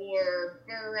or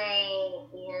burrow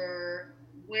or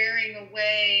wearing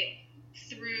away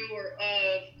through or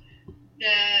of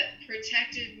that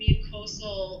protective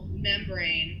mucosal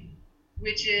membrane,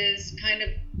 which is kind of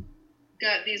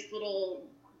got these little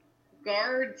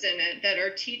guards in it that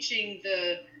are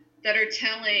that are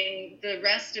telling the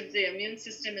rest of the immune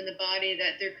system in the body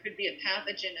that there could be a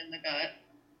pathogen in the gut.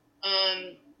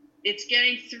 It's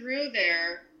getting through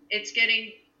there. It's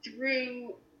getting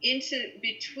through into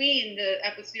between the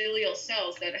epithelial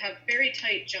cells that have very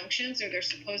tight junctions, or they're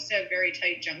supposed to have very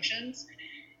tight junctions.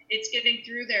 It's getting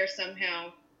through there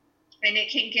somehow, and it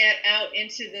can get out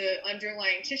into the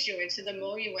underlying tissue, into the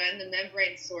MOUN, the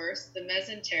membrane source, the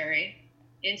mesentery,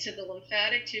 into the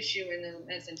lymphatic tissue in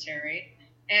the mesentery,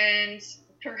 and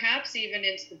perhaps even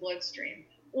into the bloodstream,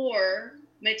 or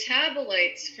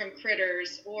metabolites from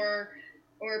critters, or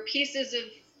pieces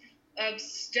of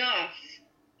stuff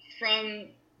from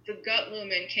the gut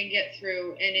lumen can get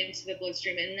through and into the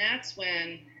bloodstream, and that's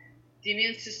when the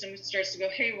immune system starts to go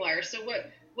haywire. So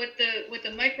what the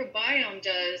microbiome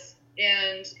does,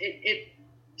 and it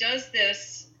does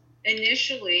this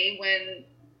initially when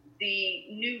the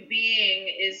new being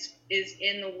is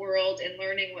in the world and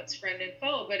learning what's friend and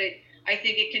foe, but I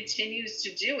think it continues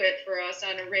to do it for us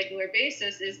on a regular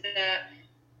basis, is that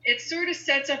it sort of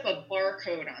sets up a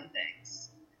barcode on things.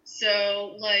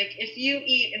 So like if you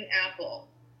eat an apple,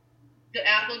 the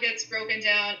apple gets broken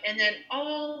down, and then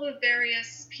all the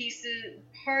various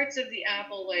parts of the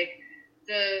apple, like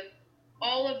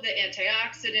all of the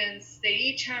antioxidants, they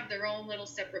each have their own little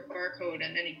separate barcode,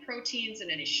 and any proteins and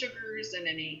any sugars and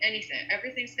anything.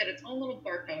 Everything's got its own little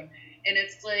barcode. And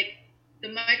it's like the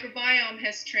microbiome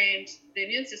has trained the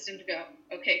immune system to go,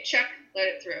 okay, check, let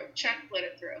it through, check, let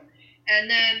it through. And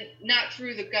then not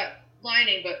through the gut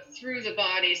lining, but through the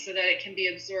body so that it can be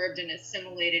absorbed and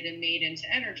assimilated and made into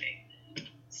energy.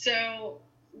 So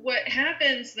what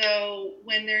happens, though,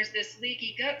 when there's this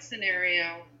leaky gut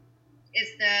scenario is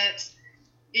that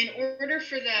in order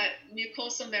for that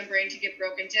mucosal membrane to get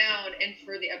broken down and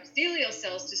for the epithelial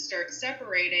cells to start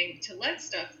separating to let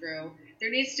stuff through, there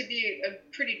needs to be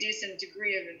a pretty decent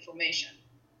degree of inflammation.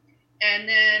 And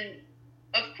then,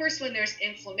 of course, when there's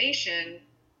inflammation,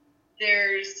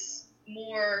 there's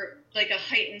more like a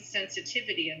heightened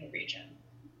sensitivity in the region.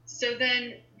 So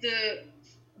then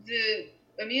the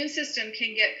immune system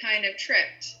can get kind of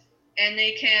tricked, and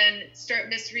they can start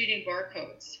misreading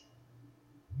barcodes.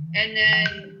 And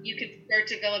then you could start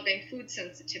developing food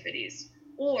sensitivities.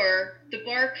 Or the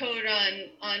barcode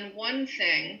on one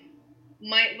thing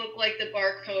might look like the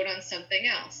barcode on something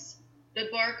else. The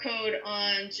barcode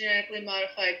on genetically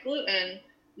modified gluten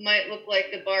might look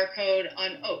like the barcode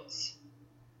on oats.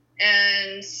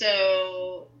 And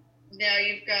so now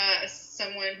you've got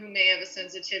someone who may have a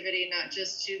sensitivity not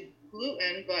just to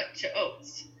gluten, but to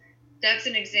oats. That's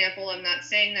an example. I'm not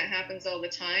saying that happens all the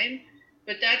time,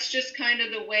 but that's just kind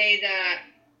of the way that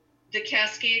the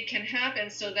cascade can happen,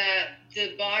 so that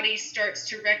the body starts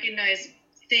to recognize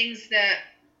things that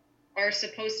are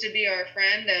supposed to be our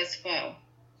friend as foe.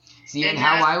 See, and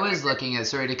how I was looking at,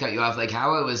 sorry to cut you off, like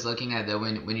how I was looking at that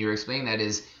when you were explaining that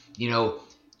is,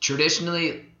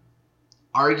 traditionally,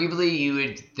 arguably you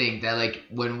would think that like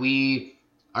when we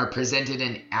are presented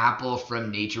an apple from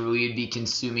nature, we would be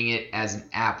consuming it as an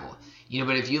apple.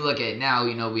 But if you look at it now,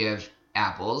 we have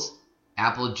apples,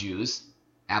 apple juice,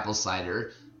 apple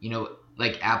cider,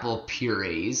 like apple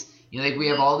purees. Like we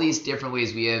have all these different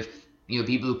ways. We have,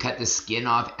 people who cut the skin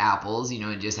off apples,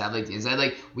 and just have like the inside.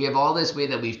 Like we have all this way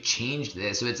that we've changed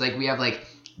this. So it's like we have like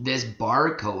this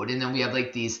barcode, and then we have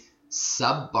like these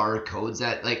sub barcodes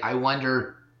that like I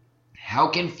wonder how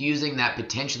confusing that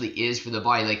potentially is for the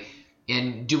body. Like,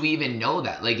 and do we even know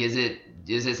that? Like, is it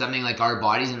something like our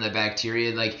bodies and the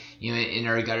bacteria, like, in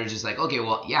our gut are just like, okay,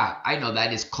 well, yeah, I know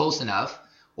that is close enough.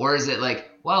 Or is it like,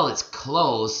 well, it's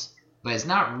close, but it's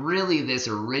not really this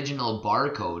original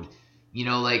barcode.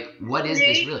 Like, what is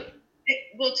this really?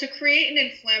 Well, to create an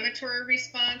inflammatory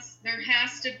response, there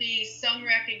has to be some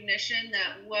recognition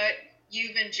that what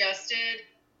you've ingested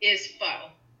is foe,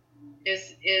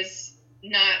 is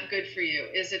not good for you,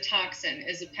 is a toxin,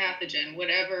 is a pathogen,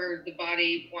 whatever the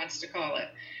body wants to call it.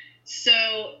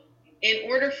 So in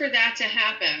order for that to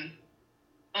happen,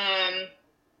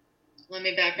 let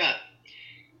me back up.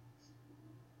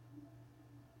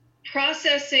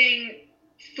 Processing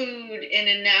food in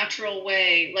a natural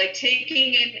way, like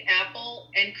taking an apple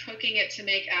and cooking it to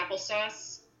make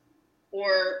applesauce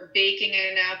or baking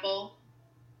an apple,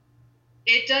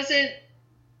 it doesn't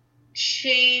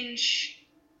change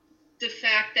the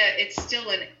fact that it's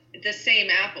still the same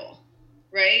apple,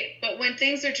 right? But when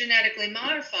things are genetically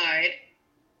modified,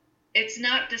 it's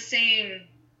not the same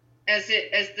as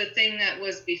the thing that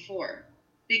was before,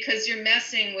 because you're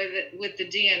messing with the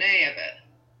DNA of it.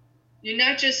 You're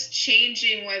not just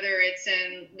changing whether it's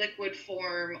in liquid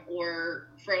form or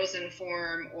frozen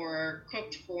form or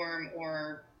cooked form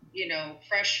or,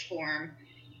 fresh form.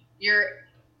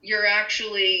 You're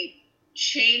actually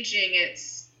changing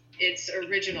its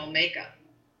original makeup.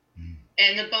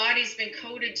 And the body's been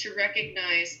coded to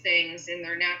recognize things in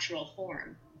their natural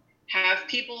form. Have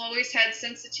people always had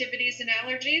sensitivities and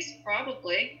allergies?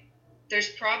 Probably. There's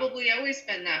probably always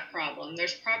been that problem.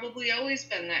 There's probably always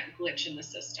been that glitch in the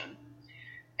system.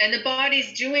 And the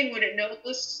body's doing what it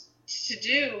knows to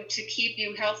do to keep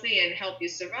you healthy and help you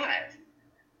survive.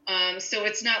 So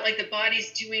it's not like the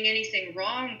body's doing anything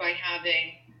wrong by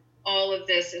having all of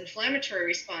this inflammatory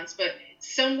response, but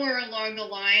somewhere along the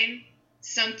line,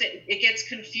 it gets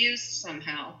confused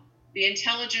somehow. The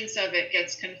intelligence of it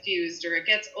gets confused, or it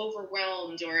gets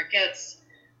overwhelmed, or it gets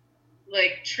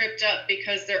tripped up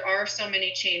because there are so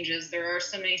many changes, there are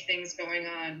so many things going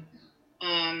on,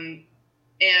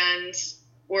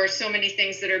 or so many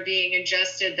things that are being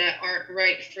ingested that aren't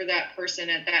right for that person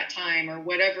at that time, or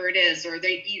whatever it is, or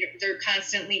they're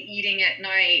constantly eating at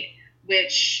night,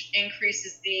 which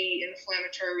increases the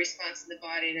inflammatory response in the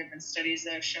body. There have been studies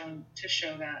that have shown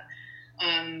that.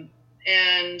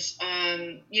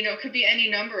 It could be any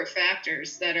number of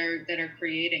factors that are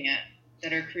creating it,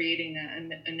 that are creating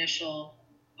that initial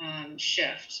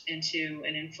shift into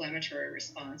an inflammatory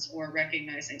response, or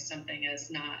recognizing something as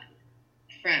not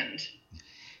friend.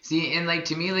 See, and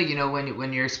to me,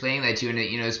 when you're explaining that too, and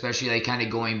especially kind of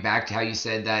going back to how you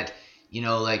said that,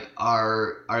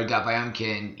 our gut biome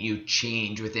can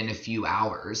change within a few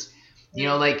hours.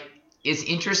 It's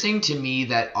interesting to me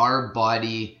that our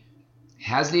body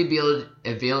has the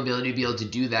availability to be able to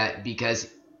do that, because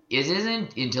it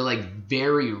isn't until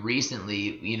very recently,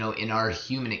 in our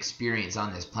human experience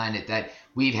on this planet, that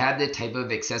we've had the type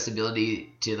of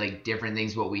accessibility to different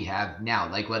things what we have now,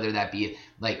 whether that be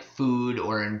food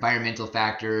or environmental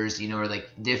factors, or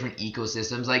different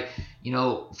ecosystems.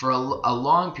 For a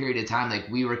long period of time,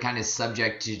 we were kind of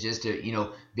subject to just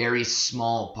a very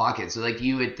small pocket. So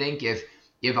you would think if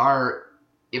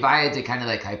I had to kind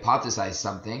of hypothesize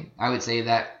something, I would say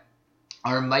that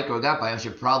our microgut biome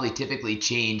should probably typically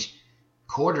change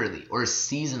quarterly or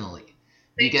seasonally.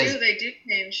 They do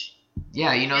change.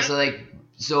 Yeah, yeah.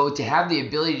 So to have the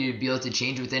ability to be able to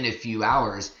change within a few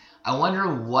hours, I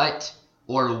wonder what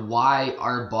or why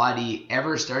our body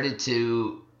ever started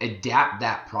to adapt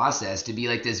that process to be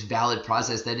this valid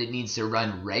process that it needs to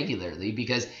run regularly.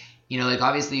 Because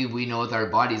obviously we know with our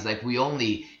bodies, we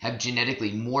only have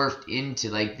genetically morphed into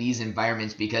these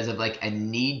environments because of a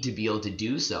need to be able to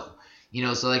do so.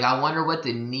 So I wonder what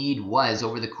the need was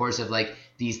over the course of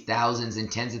these thousands and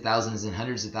tens of thousands and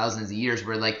hundreds of thousands of years,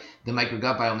 where the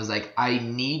microgut biome was I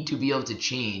need to be able to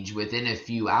change within a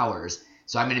few hours.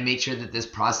 So I'm going to make sure that this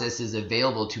process is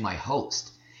available to my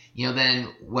host. Then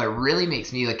what really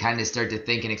makes me kind of start to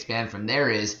think and expand from there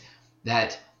is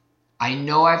that I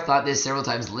know I've thought this several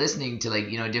times listening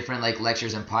to different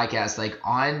lectures and podcasts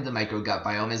on the microgut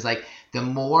biome, is the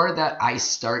more that I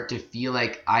start to feel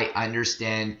I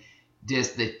understand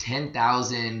just the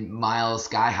 10,000 mile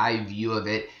sky high view of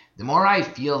it, the more I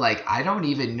feel I don't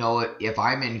even know if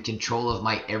I'm in control of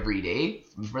my everyday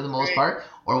for the most part,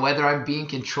 or whether I'm being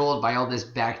controlled by all this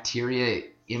bacteria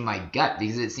in my gut,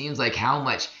 because it seems how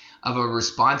much of a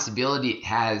responsibility it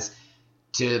has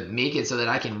to make it so that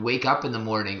I can wake up in the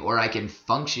morning, or I can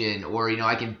function, or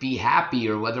I can be happy,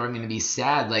 or whether I'm going to be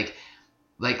sad.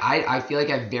 I feel I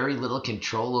have very little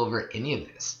control over any of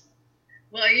this.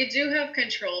 Well, you do have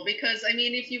control, because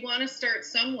if you want to start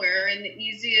somewhere, and the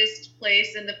easiest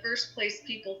place and the first place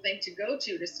people think to go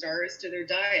to start is to their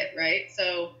diet, right?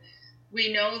 So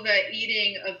we know that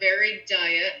eating a varied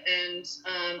diet, and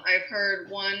I've heard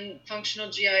one functional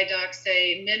GI doc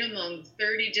say minimum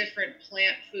 30 different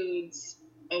plant foods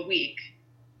a week,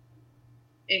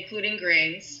 including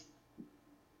grains,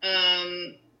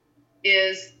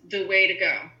 is the way to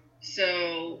go.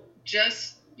 So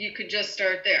you could just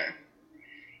start there.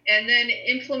 and then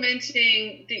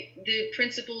implementing the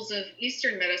principles of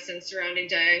Eastern medicine surrounding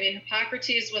diet. I mean,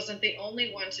 Hippocrates wasn't the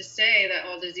only one to say that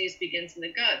all disease begins in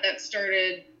the gut. That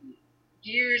started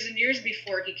years and years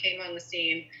before he came on the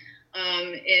scene,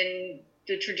 in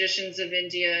the traditions of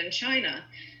India and China.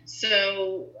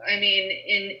 So, I mean,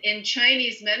 in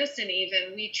Chinese medicine,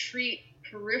 even, we treat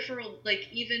peripheral, like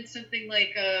even something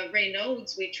like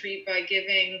Raynaud's, we treat by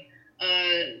giving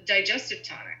digestive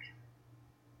tonic.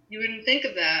 You wouldn't think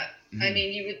of that. Mm-hmm. I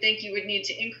mean, you would think you would need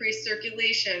to increase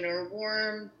circulation or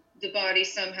warm the body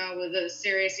somehow with a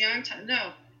serious yang tonic.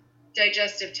 No,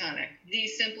 digestive tonic. The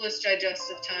simplest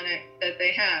digestive tonic that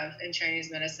they have in Chinese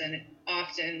medicine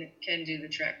often can do the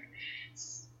trick.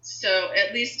 So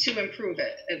at least to improve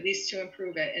it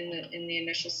in the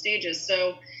initial stages.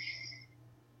 So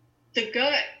the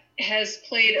gut has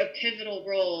played a pivotal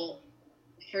role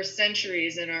for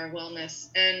centuries in our wellness,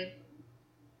 and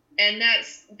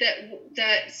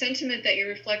that sentiment that you're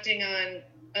reflecting on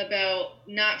about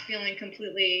not feeling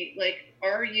completely like,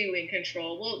 are you in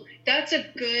control? Well, that's a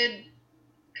good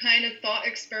kind of thought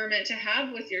experiment to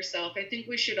have with yourself. I think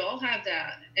we should all have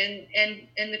that. And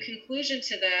the conclusion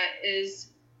to that is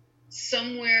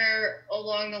somewhere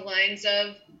along the lines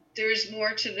of, there's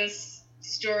more to this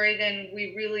story than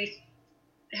we really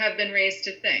have been raised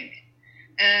to think.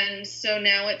 And so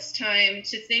now it's time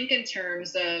to think in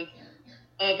terms of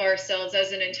ourselves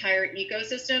as an entire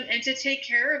ecosystem, and to take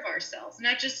care of ourselves,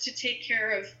 not just to take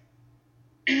care of,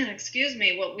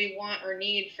 what we want or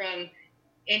need from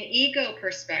an ego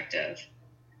perspective,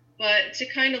 but to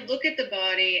kind of look at the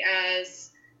body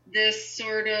as this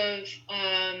sort of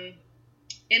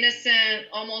innocent,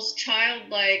 almost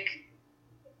childlike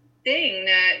thing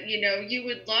that, you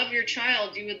would love your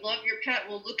child, you would love your pet.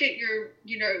 Well, look at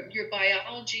your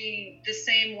biology the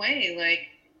same way. Like,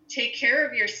 take care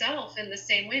of yourself in the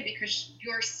same way, because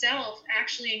yourself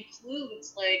actually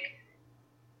includes like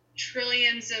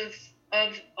trillions of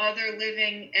other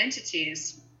living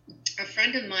entities. A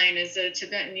friend of mine is a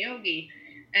Tibetan yogi,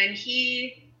 and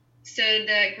he said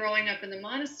that growing up in the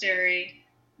monastery,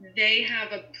 they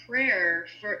have a prayer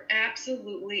for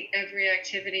absolutely every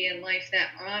activity in life that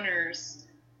honors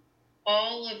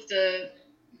all of the,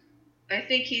 I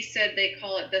think he said they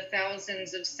call it the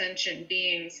thousands of sentient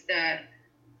beings that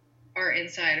are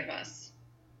inside of us.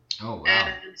 Oh, wow.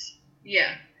 And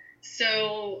yeah.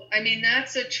 So, I mean,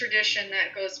 that's a tradition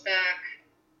that goes back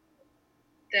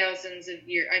thousands of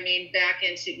years. I mean, back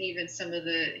into even some of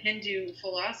the Hindu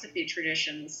philosophy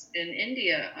traditions in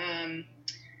India.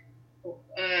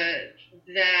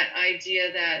 That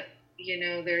idea that,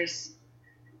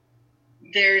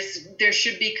 there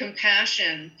should be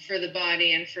compassion for the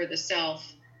body and for the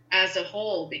self as a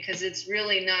whole, because it's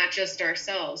really not just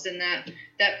ourselves. And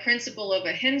that principle of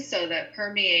ahimsa that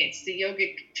permeates the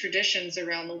yogic traditions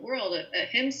around the world,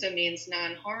 ahimsa means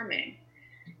non-harming.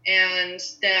 And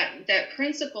that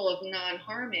principle of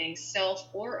non-harming, self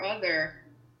or other,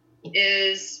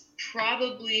 is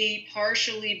probably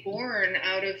partially born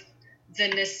out of the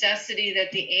necessity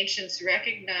that the ancients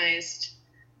recognized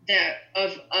that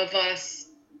of us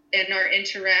and our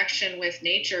interaction with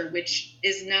nature, which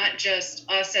is not just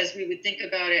us as we would think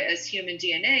about it as human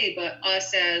DNA, but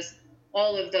us as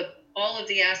all of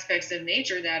the aspects of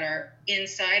nature that are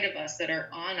inside of us, that are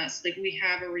on us. Like, we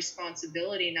have a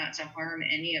responsibility not to harm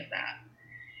any of that.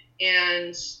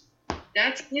 And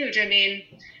that's huge. I mean,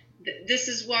 this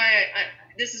is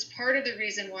part of the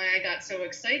reason why I got so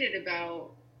excited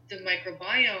about the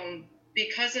microbiome,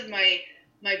 because of my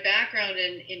background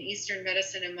in Eastern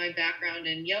medicine and my background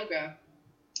in yoga,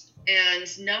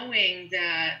 and knowing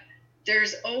that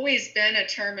there's always been a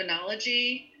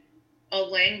terminology, a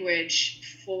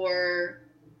language for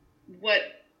what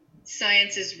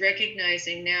science is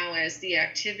recognizing now as the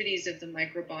activities of the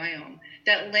microbiome.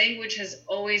 That language has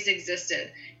always existed.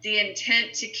 The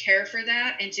intent to care for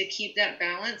that and to keep that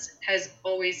balance has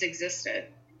always existed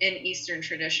in Eastern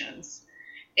traditions.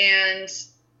 And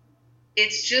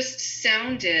it's just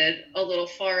sounded a little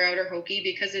far out or hokey,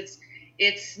 because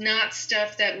it's not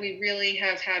stuff that we really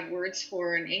have had words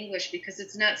for in English, because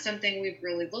it's not something we've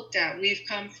really looked at. We've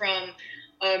come from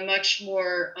a much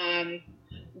more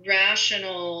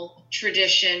rational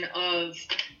tradition of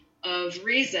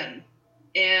reason,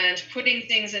 and putting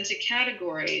things into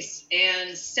categories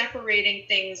and separating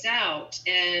things out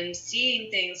and seeing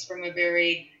things from a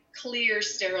very clear,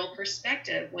 sterile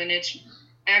perspective, when it's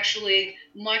actually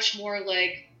much more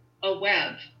like a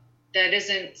web that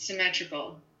isn't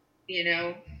symmetrical.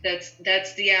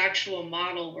 That's the actual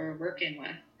model we're working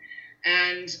with.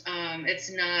 And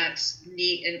it's not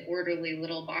neat and orderly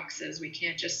little boxes. We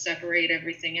can't just separate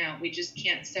everything out. We just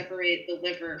can't separate the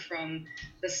liver from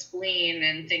the spleen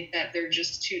and think that they're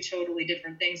just two totally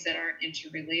different things that aren't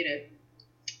interrelated.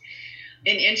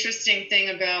 An interesting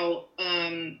thing about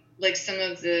like some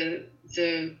of the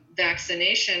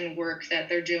vaccination work that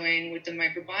they're doing with the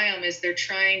microbiome is they're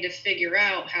trying to figure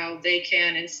out how they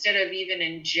can, instead of even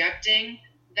injecting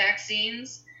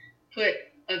vaccines, put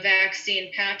a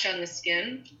vaccine patch on the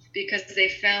skin, because they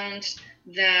found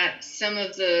that some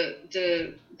of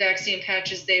the vaccine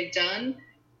patches they've done,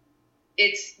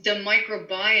 it's the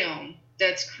microbiome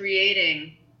that's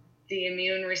creating the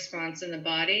immune response in the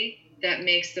body that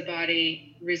makes the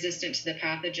body resistant to the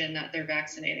pathogen that they're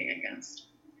vaccinating against.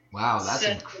 Wow, that's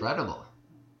incredible.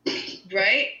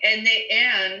 Right? And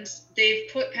they've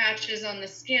put patches on the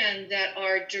skin that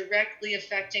are directly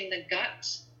affecting the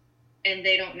gut, and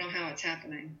they don't know how it's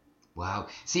happening. Wow.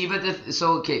 See, but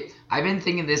okay, I've been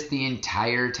thinking this the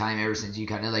entire time ever since you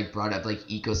kind of like brought up like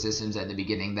ecosystems at the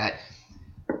beginning, that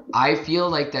I feel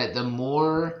like that the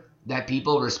more that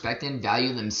people respect and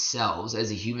value themselves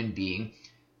as a human being,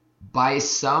 by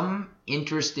some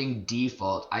interesting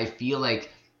default, I feel like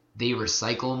they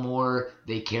recycle more,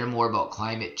 they care more about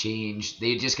climate change,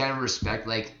 they just kind of respect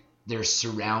like their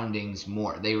surroundings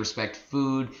more. They respect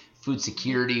food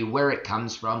security, where it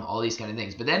comes from, all these kind of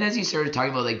things. But then as you started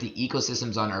talking about like the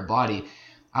ecosystems on our body,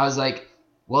 I was like,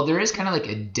 well, there is kind of like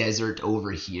a desert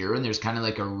over here, and there's kind of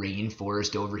like a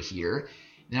rainforest over here.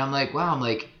 And I'm like, wow,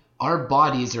 our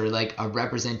bodies are like a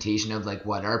representation of like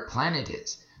what our planet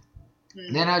is.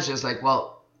 And then I was just like,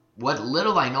 well, what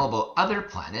little I know about other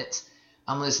planets,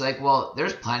 I'm just like, well,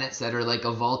 there's planets that are like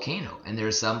a volcano, and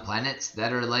there's some planets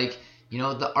that are like, you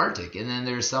know, the Arctic, and then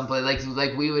there's some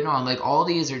like we would know. I'm like, all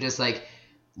these are just like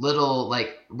little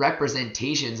like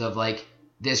representations of like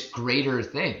this greater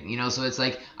thing, you know. So it's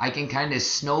like I can kind of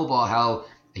snowball how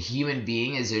a human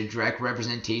being is a direct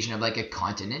representation of like a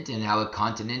continent, and how a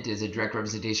continent is a direct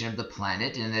representation of the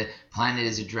planet, and the planet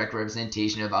is a direct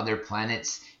representation of other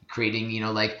planets, creating, you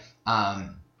know, like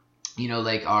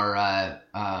our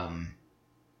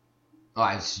oh,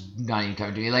 it's not even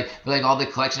coming to me, but like all the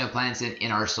collection of planets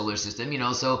in our solar system, you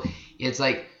know. So it's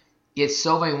like, it's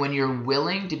so funny when you're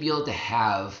willing to be able to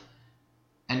have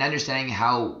an understanding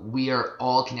how we are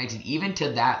all connected, even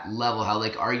to that level, how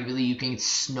like arguably you can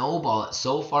snowball it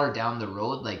so far down the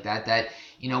road like that,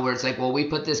 you know, where it's like, well, we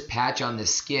put this patch on the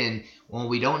skin, well,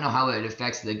 we don't know how it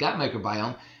affects the gut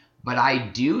microbiome, but I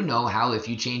do know how if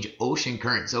you change ocean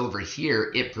currents over here,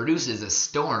 it produces a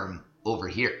storm over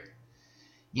here.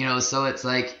 You know, so it's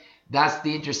like, that's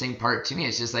the interesting part to me.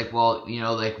 It's just like, well, you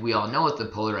know, like we all know with the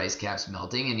polar ice caps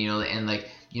melting, and, you know, and like,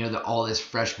 you know, all this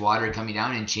fresh water coming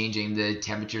down and changing the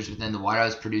temperatures within the water, I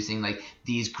was producing like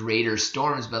these greater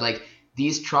storms. But like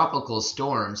these tropical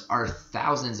storms are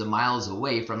thousands of miles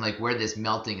away from like where this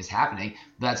melting is happening.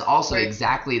 That's also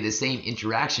exactly the same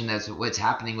interaction that's what's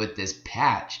happening with this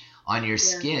patch on your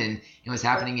skin and what's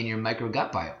happening in your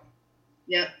microgut biome.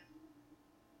 Yeah.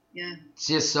 Yeah. It's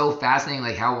just so fascinating,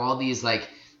 like how all these like,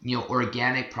 you know,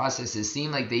 organic processes seem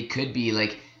like they could be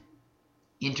like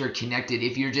interconnected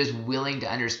if you're just willing to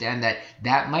understand that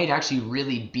that might actually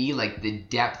really be like the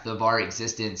depth of our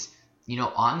existence, you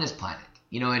know, on this planet.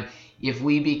 You know, and if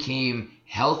we became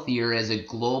healthier as a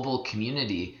global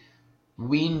community,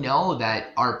 we know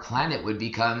that our planet would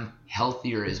become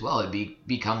healthier as well. It'd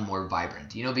become more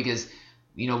vibrant, you know, because,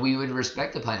 you know, we would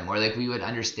respect the planet more, like we would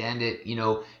understand it, you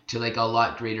know, to like a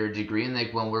lot greater degree. And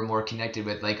like when we're more connected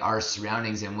with like our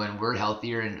surroundings, and when we're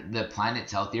healthier and the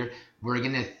planet's healthier, we're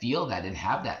going to feel that and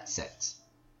have that sense.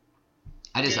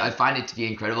 I find it to be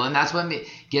incredible. And that's what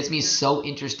gets me so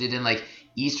interested in like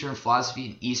Eastern philosophy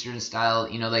and Eastern style,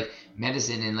 you know, like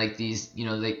medicine and like these, you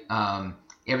know, like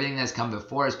everything that's come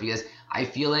before us, because I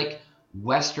feel like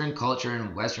Western culture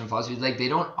and Western philosophy, like they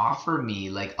don't offer me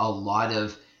like a lot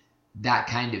of that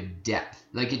kind of depth.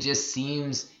 Like it just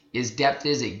seems, as depth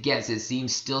as it gets, it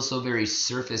seems still so very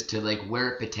surface to like where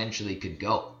it potentially could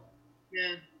go.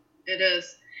 Yeah, it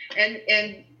is.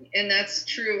 And that's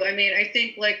true. I mean, I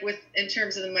think like in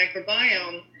terms of the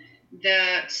microbiome,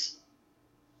 that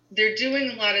they're doing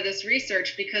a lot of this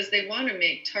research because they want to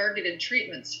make targeted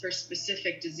treatments for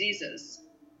specific diseases,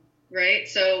 right?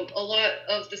 So a lot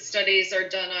of the studies are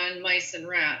done on mice and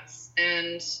rats,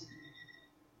 and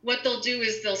what they'll do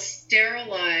is they'll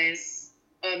sterilize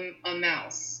a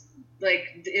mouse.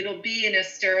 Like it'll be in a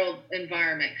sterile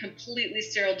environment, completely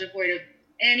sterile, devoid of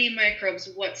any microbes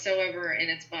whatsoever in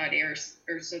its body, or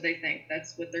so they think.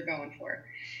 That's what they're going for.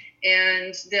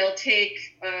 And they'll take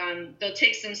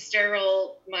some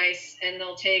sterile mice, and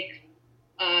they'll take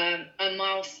a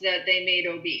mouse that they made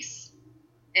obese.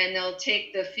 And they'll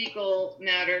take the fecal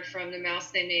matter from the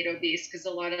mouse they made obese, because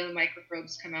a lot of the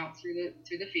microbes come out through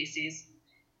the feces,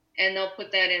 and they'll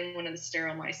put that in one of the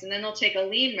sterile mice. And then they'll take a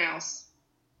lean mouse.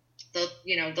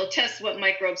 They'll test what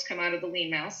microbes come out of the lean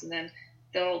mouse, and then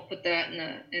they'll put that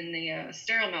in the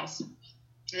sterile mouse.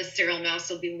 The sterile mouse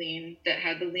will be lean, that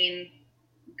had the lean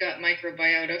gut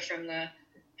microbiota from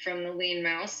the lean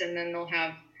mouse, and then they'll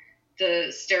have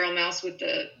the sterile mouse with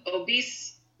the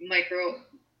obese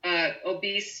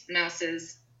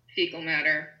mouse's fecal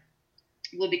matter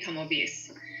will become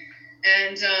obese.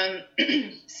 And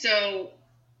so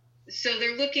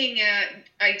they're looking at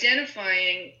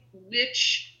identifying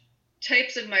which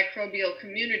types of microbial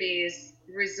communities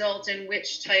result in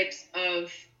which types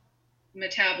of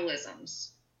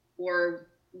metabolisms, or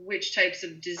which types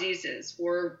of diseases,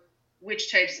 or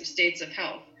which types of states of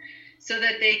health, so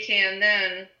that they can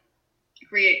then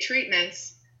create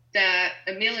treatments that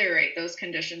ameliorate those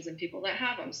conditions in people that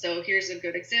have them. So here's a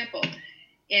good example.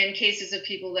 In cases of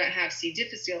people that have C.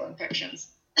 difficile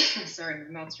infections, sorry,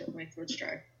 my throat's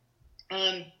dry.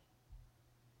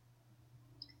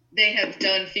 They have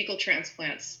done fecal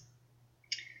transplants.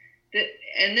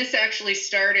 And this actually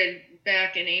started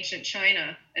back in ancient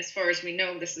China. As far as we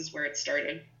know, this is where it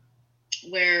started,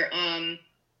 where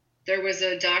there was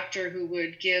a doctor who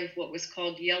would give what was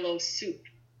called yellow soup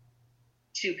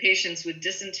to patients with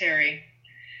dysentery.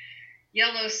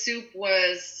 Yellow soup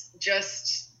was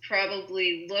just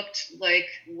probably looked like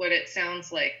what it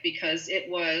sounds like, because it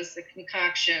was a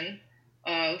concoction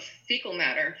of fecal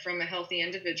matter from a healthy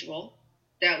individual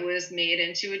that was made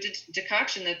into a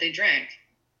decoction that they drank,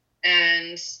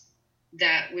 and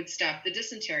that would stop the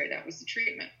dysentery. That was the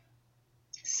treatment.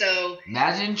 So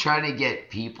imagine trying to get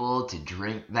people to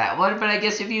drink that one. But I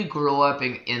guess if you grow up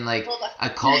in like a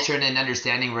culture and an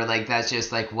understanding where like that's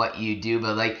just like what you do,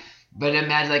 but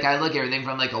imagine, like, I look at everything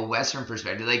from like a Western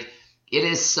perspective. Like, it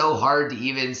is so hard to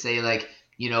even say, like,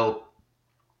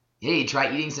 hey,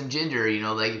 try eating some ginger,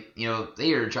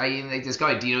 hey, or try eating like this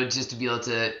guy, just to be able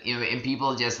to, and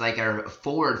people just like are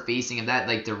forward facing of that,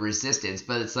 like the resistance.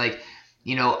 But it's like,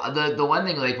 the one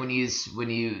thing, like when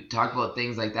you talk about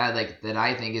things like that, like that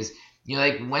I think is,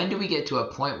 like, when do we get to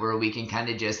a point where we can kind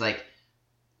of just like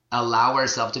allow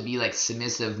ourselves to be like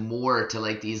submissive more to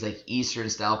like these like Eastern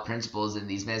style principles and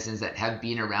these medicines that have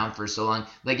been around for so long?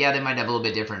 Like, yeah, they might have a little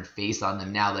bit different face on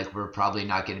them now. Like, we're probably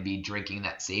not going to be drinking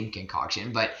that same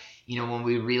concoction, but when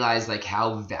we realize like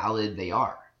how valid they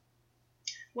are.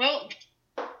 Well,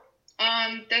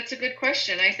 that's a good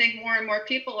question. I think more and more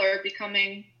people are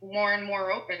becoming more and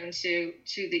more open to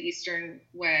the Eastern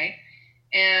way.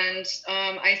 And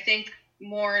I think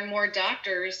more and more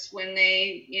doctors, when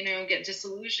they, get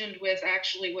disillusioned with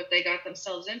actually what they got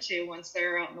themselves into once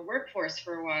they're out in the workforce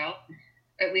for a while,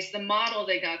 at least the model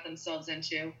they got themselves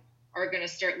into, are going to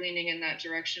start leaning in that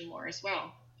direction more as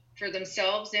well, for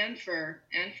themselves and for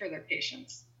their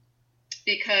patients,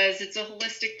 because it's a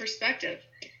holistic perspective.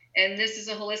 And this is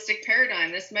a holistic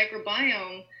paradigm. This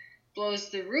microbiome blows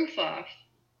the roof off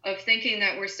of thinking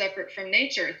that we're separate from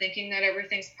nature, thinking that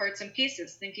everything's parts and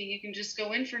pieces, thinking you can just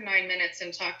go in for 9 minutes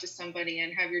and talk to somebody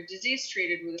and have your disease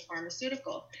treated with a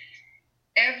pharmaceutical.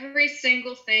 Every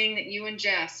single thing that you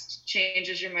ingest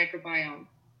changes your microbiome.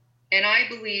 And I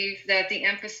believe that the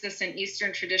emphasis in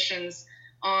Eastern traditions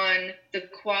on the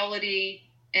quality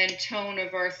and tone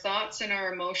of our thoughts and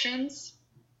our emotions,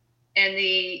 and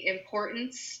the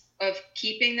importance of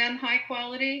keeping them high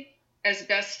quality as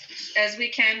best as we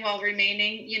can while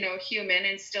remaining, human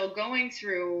and still going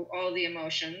through all the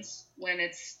emotions when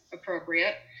it's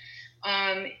appropriate,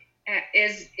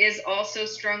 is also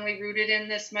strongly rooted in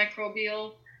this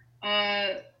microbial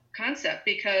concept,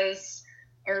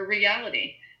 or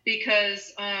reality,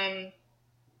 because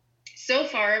so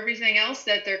far everything else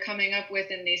that they're coming up with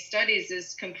in these studies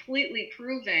is completely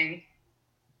proving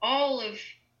all of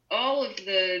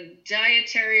the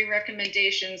dietary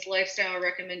recommendations, lifestyle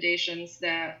recommendations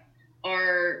that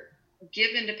are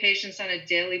given to patients on a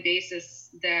daily basis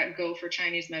that go for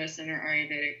Chinese medicine or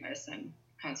Ayurvedic medicine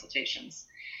consultations.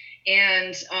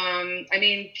 And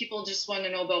people just won a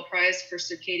Nobel Prize for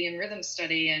circadian rhythm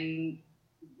study, and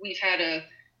we've had a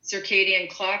circadian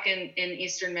clock in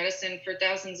Eastern medicine for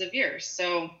thousands of years.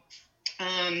 So,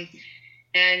 and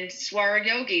Swara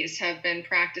yogis have been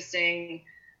practicing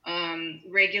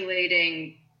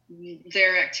regulating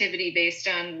their activity based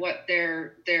on what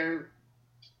their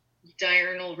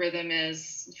diurnal rhythm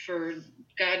is for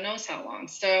God knows how long.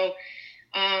 So,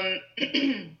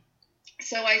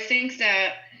 so I think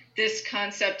that this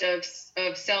concept of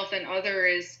self and other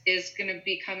is going to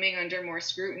be coming under more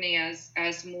scrutiny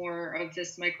as more of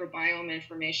this microbiome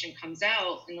information comes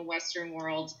out in the Western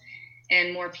world,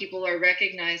 and more people are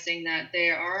recognizing that they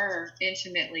are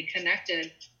intimately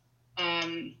connected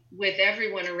with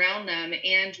everyone around them,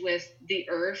 and with the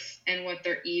earth and what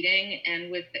they're eating, and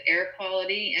with the air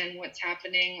quality and what's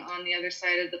happening on the other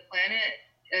side of the planet,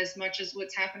 as much as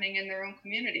what's happening in their own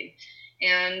community.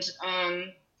 And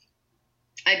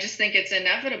I just think it's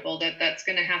inevitable that that's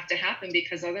going to have to happen,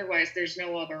 because otherwise there's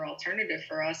no other alternative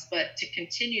for us but to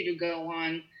continue to go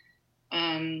on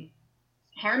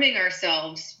harming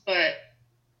ourselves, but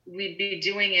we'd be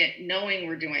doing it knowing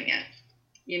we're doing it.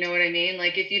 You know what I mean?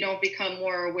 Like, if you don't become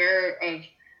more aware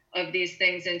of these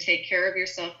things and take care of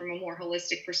yourself from a more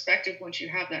holistic perspective, once you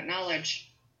have that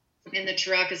knowledge, in the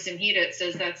Charaka Samhita, it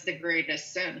says that's the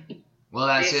greatest sin. Well,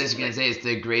 that's what I was going to say. It's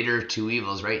the greater two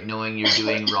evils, right? Knowing you're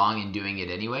doing wrong and doing it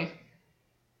anyway.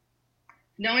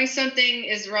 Knowing something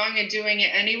is wrong and doing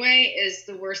it anyway is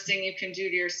the worst thing you can do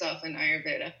to yourself in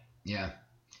Ayurveda. Yeah.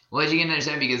 Well, as you can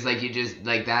understand, because like you just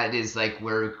like that is like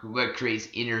what creates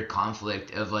inner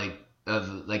conflict of a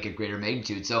greater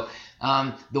magnitude. So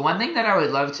the one thing that I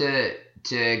would love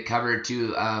to cover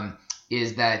too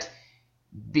is that,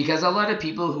 because a lot of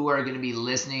people who are going to be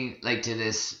listening like to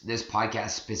this podcast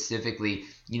specifically,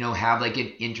 have like an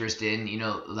interest in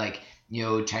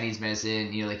Chinese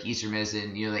medicine, like Eastern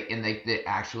medicine, like in like the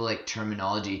actual like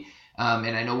terminology.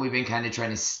 And I know we've been kind of trying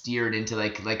to steer it into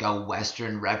like a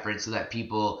Western reference so that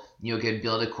people could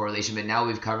build a correlation. But now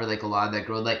we've covered like a lot of that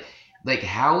growth. Like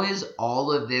how is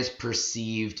all of this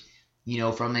perceived,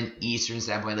 from an Eastern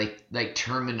standpoint, like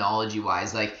terminology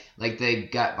wise, like the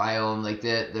gut biome, like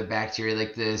the bacteria,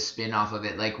 like the spin off of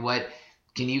it, like what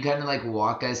can you kind of like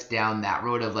walk us down that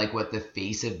road of like what the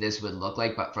face of this would look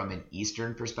like, but from an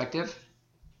Eastern perspective?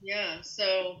 Yeah.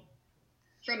 So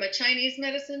from a Chinese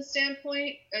medicine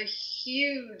standpoint, a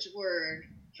huge word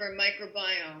for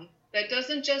microbiome that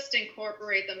doesn't just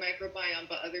incorporate the microbiome,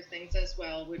 but other things as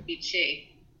well, would be qi.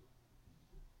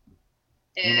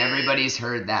 And everybody's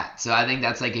heard that. So I think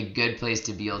that's like a good place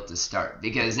to be able to start,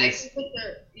 because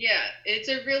it's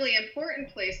a really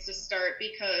important place to start,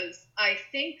 because I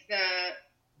think that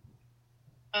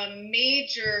a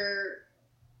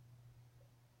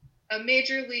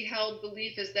majorly held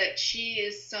belief is that qi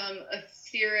is some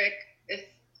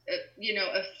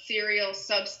ethereal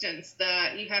substance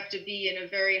that you have to be in a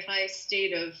very high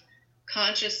state of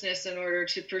consciousness in order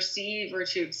to perceive or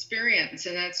to experience,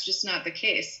 and that's just not the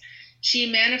case.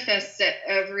 Qi manifests at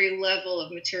every level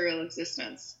of material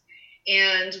existence.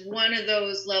 And one of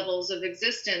those levels of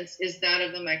existence is that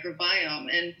of the microbiome.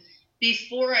 And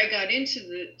before I got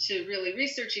into really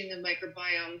researching the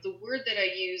microbiome, the word that I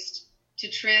used to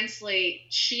translate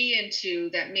qi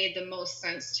into that made the most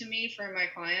sense to me for my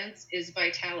clients is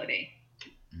vitality.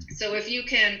 So if you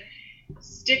can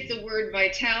stick the word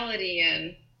vitality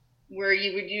in where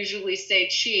you would usually say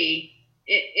qi,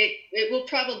 it will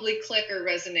probably click or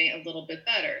resonate a little bit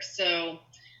better. So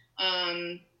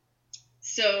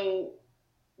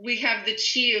we have the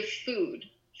qi of food,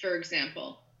 for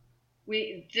example.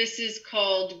 This is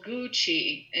called gu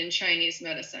qi in Chinese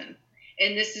medicine.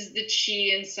 And this is the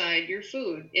qi inside your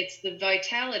food. It's the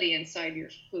vitality inside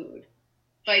your food.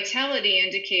 Vitality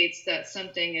indicates that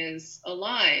something is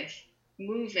alive,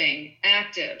 moving,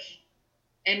 active.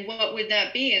 And what would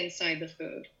that be inside the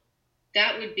food?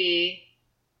 That would be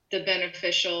the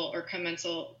beneficial or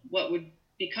what would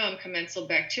become commensal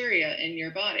bacteria in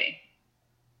your body.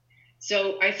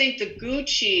 So I think the gu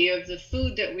qi of the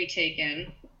food that we take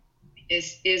in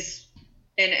is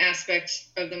an aspect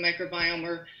of the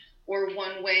microbiome, or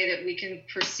one way that we can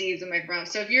perceive the microbiome.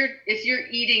 So if you're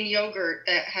eating yogurt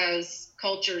that has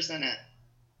cultures in it,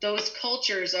 those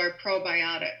cultures are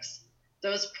probiotics.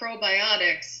 Those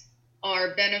probiotics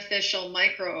are beneficial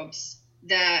microbes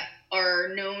that are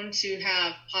known to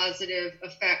have positive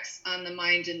effects on the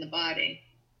mind and the body.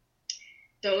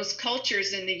 Those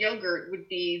cultures in the yogurt would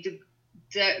be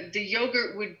the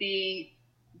yogurt would be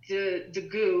the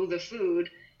gu, the food,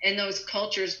 and those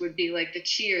cultures would be like the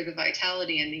qi or the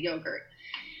vitality in the yogurt.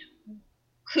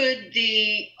 Could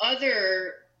the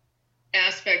other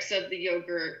aspects of the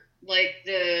yogurt, like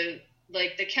the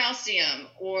calcium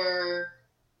or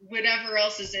whatever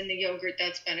else is in the yogurt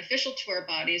that's beneficial to our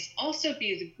bodies, also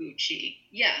be the gu qi?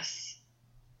 Yes,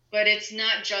 but it's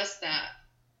not just that.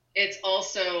 It's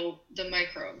also the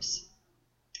microbes.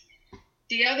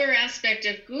 The other aspect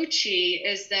of gu qi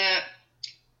is that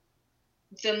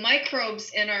the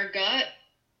microbes in our gut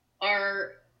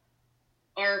are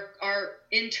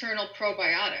internal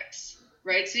probiotics.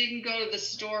 right? So you can go to the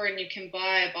store and you can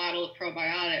buy a bottle of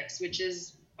probiotics, which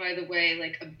is, by the way,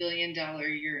 like $1 billion a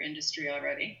year industry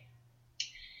already.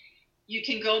 You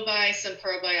can go buy some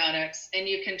probiotics and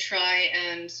you can try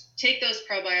and take those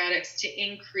probiotics to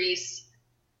increase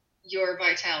your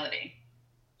vitality.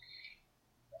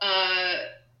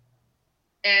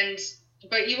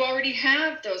 But you already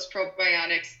have those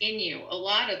probiotics in you, a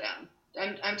lot of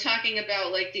them. I'm talking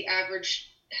about like the average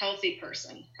healthy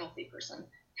person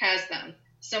has them.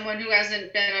 Someone who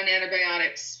hasn't been on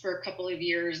antibiotics for a couple of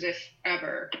years, if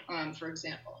ever, for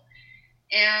example.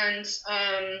 And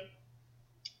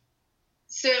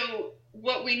so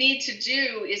what we need to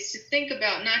do is to think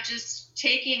about not just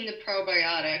taking the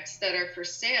probiotics that are for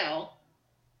sale,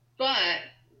 but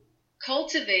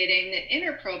cultivating the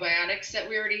inner probiotics that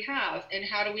we already have. And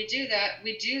how do we do that?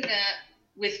 We do that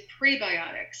with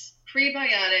prebiotics.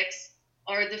 Prebiotics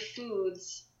are the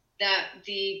foods that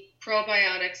the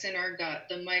probiotics in our gut,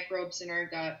 the microbes in our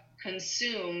gut,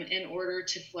 consume in order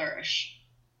to flourish.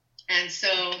 And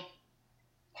so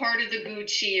part of the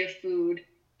Gucci of food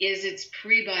is its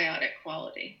prebiotic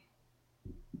quality.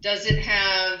 Does it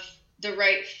have the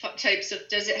right types of,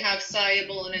 does it have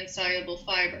soluble and insoluble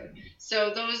fiber?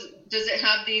 So does it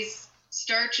have these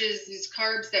starches, these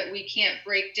carbs that we can't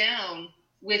break down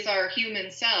with our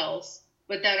human cells,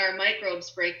 but that our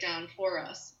microbes break down for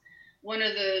us? One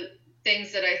of the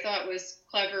things that I thought was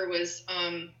clever was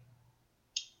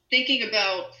thinking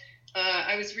about,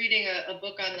 I was reading a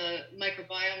book on the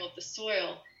microbiome of the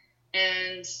soil,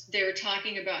 and they were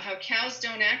talking about how cows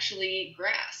don't actually eat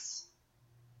grass.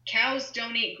 Cows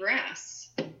don't eat grass.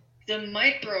 The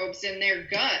microbes in their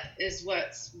gut is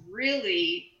what's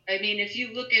really, I mean, if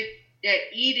you look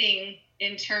at eating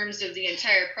in terms of the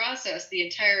entire process, the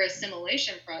entire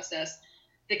assimilation process,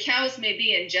 the cows may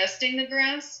be ingesting the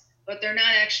grass, but they're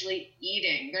not actually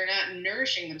eating. They're not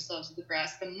nourishing themselves with the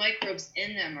grass. The microbes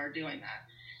in them are doing that.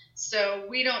 So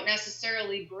we don't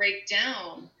necessarily break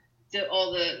down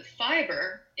all the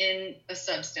fiber in a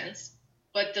substance,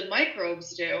 but the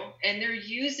microbes do, and they're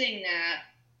using that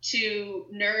to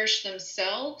nourish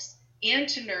themselves and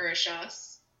to nourish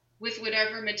us with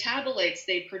whatever metabolites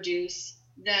they produce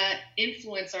that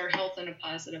influence our health in a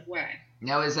positive way.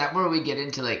 Now, is that where we get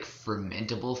into like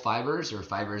fermentable fibers, or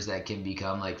fibers that can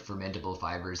become like fermentable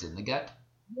fibers in the gut?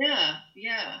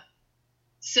 Yeah.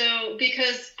 So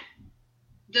because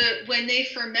when they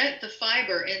ferment the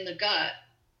fiber in the gut,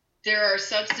 there are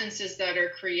substances that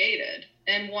are created,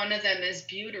 and one of them is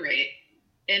butyrate.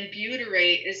 And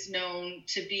butyrate is known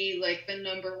to be like the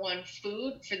number one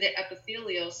food for the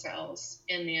epithelial cells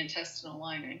in the intestinal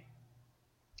lining.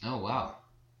 Oh, wow.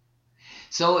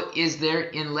 So is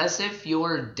there, unless if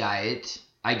your diet,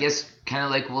 I guess kind of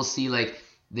like we'll see like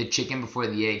the chicken before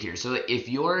the egg here. So if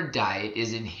your diet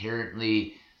is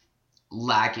inherently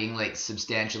lacking like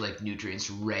substantial like nutrients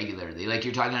regularly, like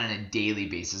you're talking on a daily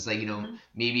basis, like, you know,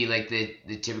 maybe like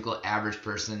the typical average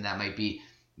person that might be,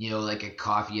 you know, like a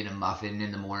coffee and a muffin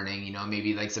in the morning, you know,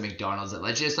 maybe like some McDonald's at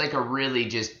lunch, just like a really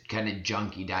just kind of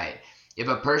junky diet. If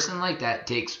a person like that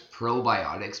takes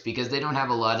probiotics because they don't have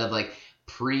a lot of like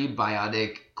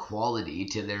prebiotic quality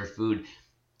to their food,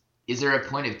 is there a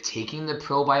point of taking the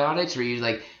probiotics, or you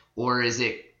like, or is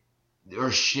it, or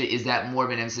is that more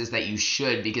of an emphasis that you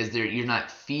should, because you're not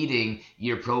feeding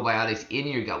your probiotics in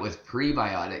your gut with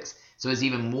prebiotics, so it's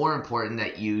even more important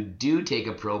that you do take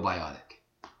a probiotic?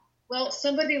 Well,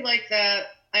 somebody like that,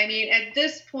 I mean, at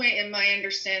this point in my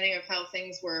understanding of how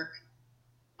things work,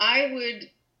 it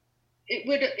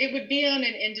would be on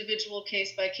an individual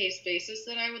case-by-case basis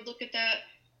that I would look at that.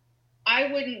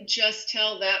 I wouldn't just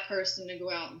tell that person to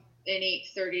go out and eat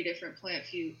 30 different plant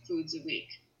foods a week.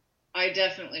 I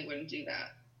definitely wouldn't do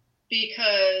that,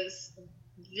 because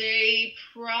they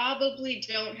probably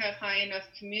don't have high enough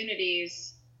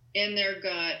communities in their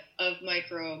gut of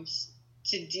microbes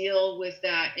to deal with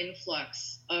that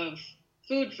influx of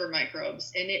food for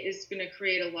microbes, and it is going to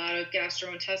create a lot of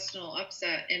gastrointestinal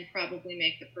upset and probably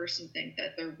make the person think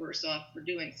that they're worse off for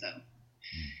doing so.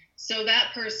 So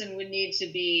that person would need to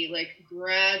be like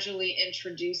gradually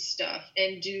introduce stuff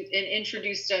and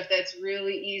introduce stuff that's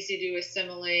really easy to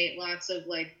assimilate, lots of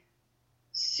like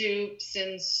soups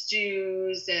and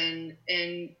stews and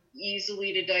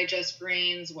easily to digest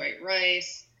grains, white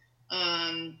rice,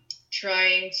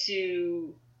 trying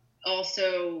to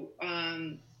also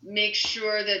make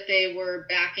sure that they were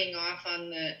backing off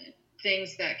on the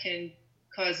things that can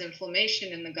cause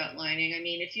inflammation in the gut lining. I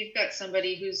mean, if you've got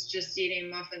somebody who's just eating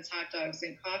muffins, hot dogs,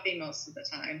 and coffee most of the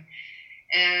time,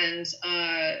 and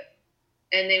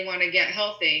they want to get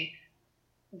healthy,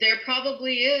 there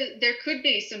could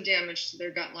be some damage to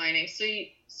their gut lining. So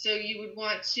you would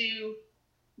want to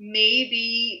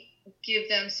maybe give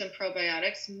them some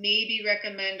probiotics, maybe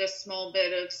recommend a small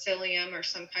bit of psyllium or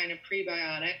some kind of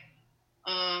prebiotic,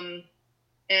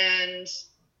 and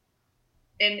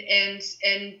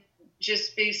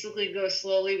just basically go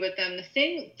slowly with them.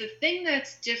 The thing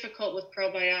that's difficult with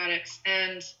probiotics,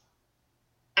 and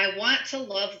I want to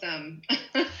love them,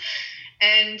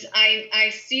 and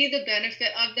I see the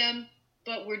benefit of them,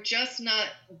 but we're just not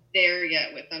there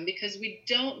yet with them because we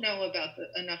don't know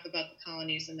enough about the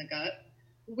colonies in the gut.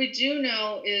 What we do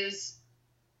know is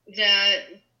that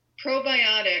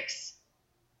probiotics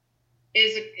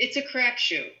it's a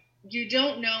crapshoot. You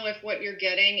don't know if what you're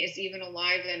getting is even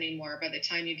alive anymore by the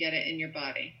time you get it in your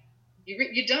body.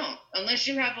 You don't, unless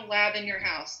you have a lab in your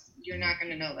house. You're not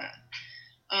going to know that.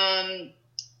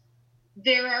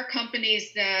 There are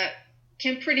companies that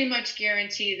can pretty much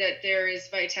guarantee that there is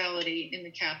vitality in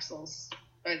the capsules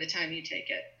by the time you take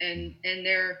it, and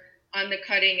they're on the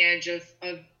cutting edge of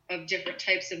different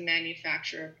types of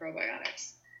manufacture of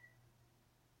probiotics.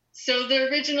 So the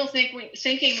original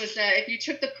thinking was that if you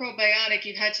took the probiotic,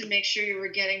 you had to make sure you were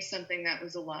getting something that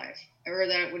was alive or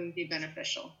that it wouldn't be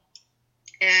beneficial.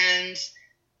 And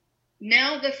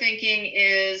now the thinking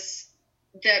is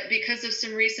that because of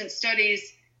some recent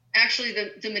studies, actually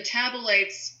the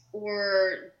metabolites,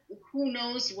 or who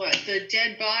knows what, the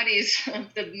dead bodies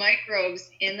of the microbes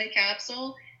in the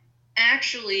capsule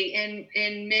actually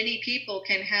in many people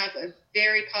can have a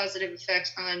very positive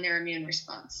effect on their immune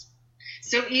response.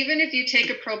 So even if you take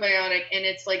a probiotic and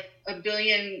it's like 50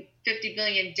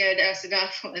 billion dead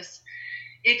Acidophilus,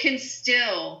 it can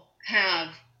still have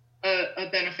a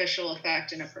beneficial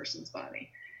effect in a person's body.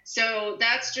 So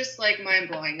that's just like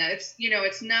mind-blowing. That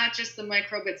it's not just the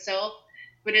microbe itself,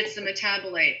 but it's the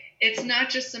metabolite. It's not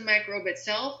just the microbe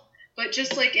itself, but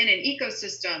just like in an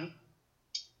ecosystem,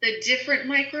 the different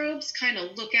microbes kind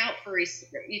of look out for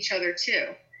each other too.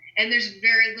 And there's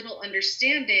very little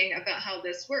understanding about how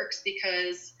this works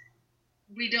because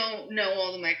we don't know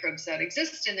all the microbes that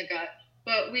exist in the gut,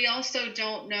 but we also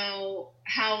don't know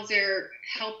how they're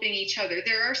helping each other.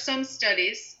 There are some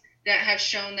studies that have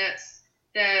shown that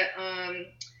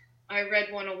I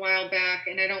read one a while back,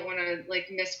 and I don't want to like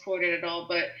misquote it at all,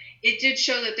 but it did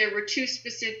show that there were two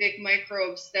specific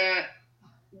microbes that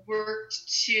worked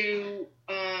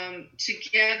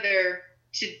together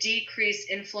to decrease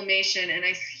inflammation, and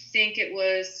I think it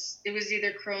was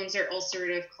either Crohn's or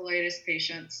ulcerative colitis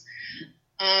patients.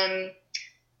 And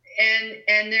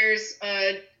there's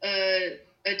a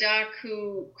doc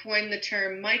who coined the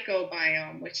term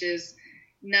mycobiome, which is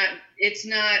not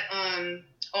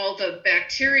all the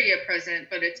bacteria present,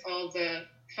 but it's all the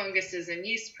funguses and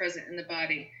yeast present in the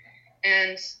body.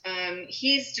 And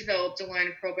he's developed a line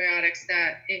of probiotics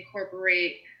that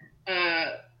incorporate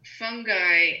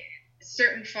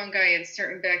certain fungi and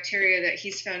certain bacteria that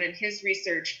he's found in his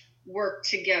research work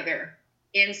together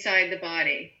inside the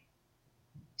body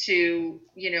to,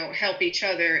 help each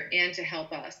other and to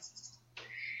help us.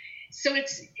 So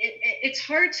it's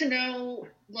hard to know,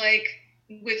 like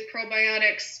with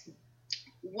probiotics,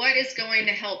 what is going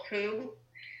to help who,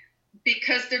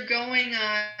 because they're going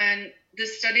on the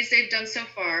studies they've done so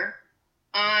far,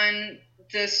 on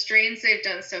the strains they've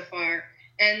done so far,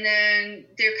 and then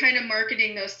they're kind of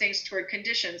marketing those things toward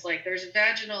conditions. Like there's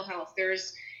vaginal health,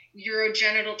 there's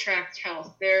urogenital tract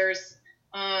health, there's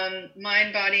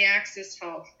mind-body axis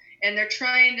health. And they're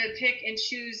trying to pick and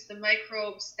choose the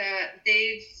microbes that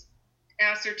they've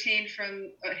ascertained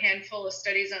from a handful of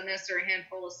studies on this or a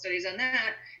handful of studies on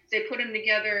that. They put them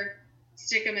together,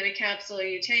 stick them in a capsule,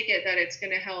 you take it, that it's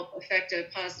going to help affect a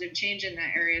positive change in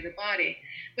that area of the body.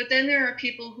 But then there are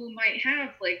people who might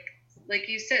have, like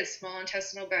you said, small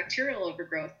intestinal bacterial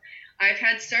overgrowth. I've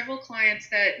had several clients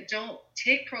that don't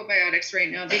take probiotics right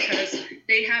now because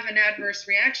they have an adverse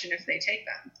reaction if they take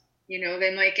them.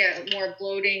 They might get more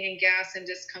bloating and gas and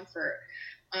discomfort.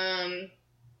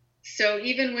 So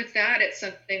even with that, it's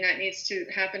something that needs to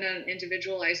happen on an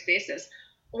individualized basis.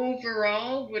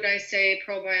 Overall, would I say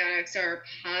probiotics are a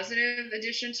positive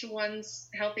addition to one's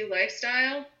healthy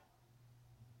lifestyle?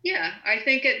 Yeah, I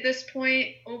think at this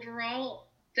point, overall,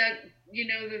 that,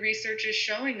 the research is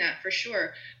showing that for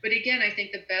sure. But again, I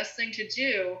think the best thing to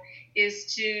do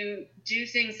is to do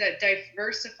things that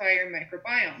diversify your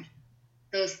microbiome.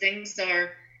 Those things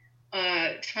are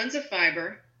tons of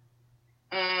fiber,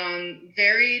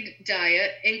 varied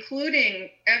diet, including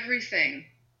everything,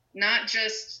 not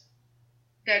just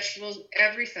vegetables,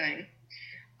 everything,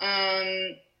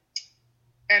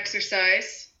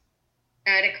 exercise,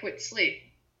 adequate sleep.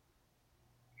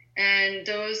 And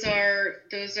those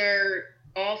are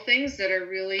all things that are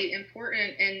really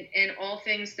important and all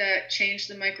things that change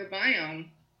the microbiome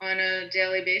on a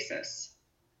daily basis.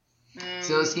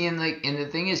 So see, and the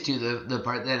thing is too, the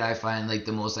part that I find like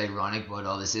the most ironic about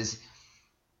all this is,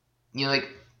 like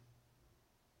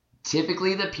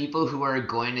typically the people who are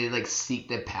going to like seek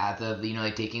the path of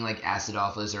like taking like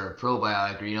acidophilus or a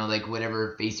probiotic, or like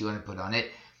whatever face you want to put on it,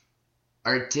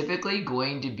 are typically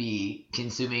going to be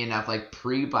consuming enough like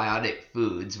prebiotic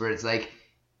foods where it's like,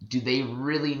 do they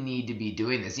really need to be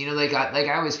doing this? Like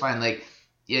I always find like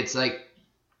it's like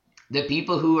the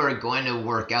people who are going to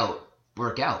work out.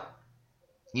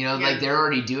 Like they're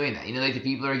already doing that. Like the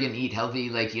people who are going to eat healthy,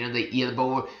 like they eat.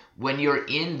 But when you're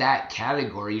in that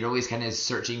category, you're always kind of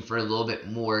searching for a little bit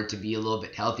more to be a little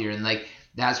bit healthier, and like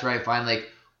that's where I find like,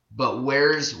 but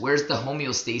where's the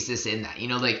homeostasis in that?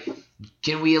 Like,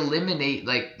 can we eliminate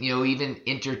like even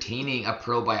entertaining a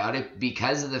probiotic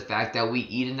because of the fact that we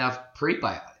eat enough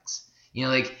prebiotics?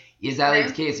 Like, is that like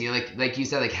the case? Like you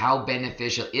said, like how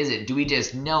beneficial is it? Do we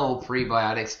just know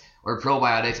prebiotics or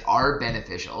probiotics are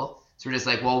beneficial? So we're just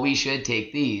like, well, we should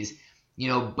take these,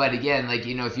 but again, like,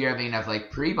 if you're having enough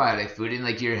like prebiotic food and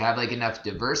like you have like enough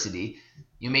diversity,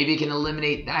 maybe you can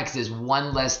eliminate that because there's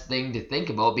one less thing to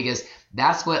think about, because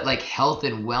that's what like health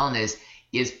and wellness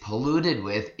is polluted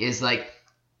with, is like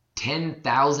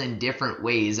 10,000 different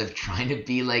ways of trying to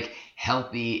be like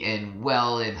healthy and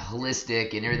well and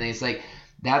holistic and everything. It's like,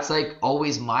 that's like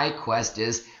always my quest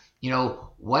is,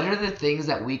 what are the things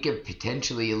that we could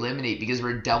potentially eliminate because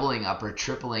we're doubling up or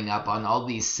tripling up on all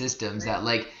these systems that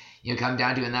like, come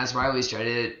down to, and that's why I always try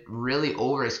to really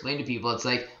over explain to people. It's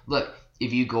like, look,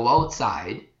 if you go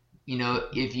outside,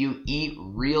 if you eat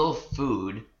real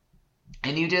food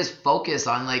and you just focus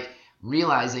on like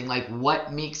realizing like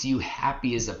what makes you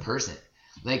happy as a person,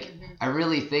 like I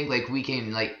really think like we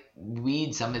can like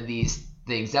weed some of these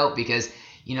things out, because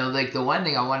like the one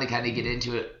thing I want to kind of get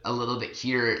into it a little bit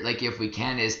here, like if we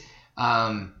can, is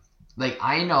like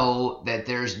I know that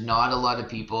there's not a lot of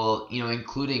people,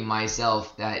 including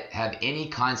myself, that have any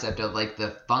concept of like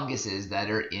the funguses that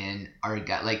are in our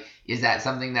gut. Like, is that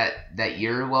something that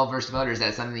you're well versed about, or is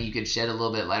that something that you could shed a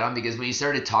little bit light on? Because when you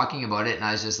started talking about it, and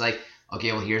I was just like,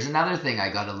 okay, well, here's another thing I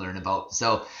got to learn about.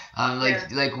 So,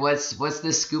 like what's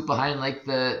the scoop behind like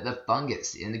the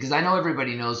fungus? And because I know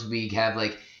everybody knows we have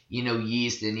like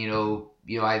yeast, and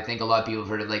I think a lot of people have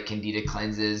heard of like candida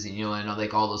cleanses, and I know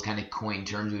like all those kind of coined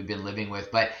terms we've been living with,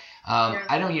 but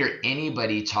I don't hear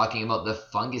anybody talking about the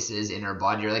funguses in our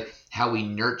body, or like how we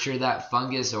nurture that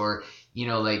fungus, or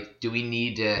like do we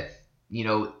need to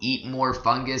eat more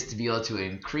fungus to be able to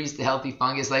increase the healthy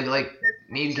fungus, like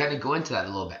maybe kind of go into that a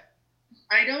little bit.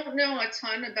 I don't know a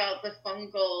ton about the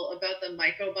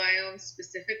microbiome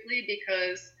specifically,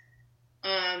 because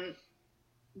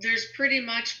there's pretty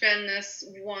much been this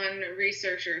one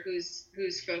researcher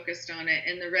who's focused on it,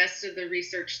 and the rest of the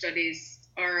research studies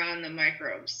are on the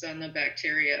microbes, on the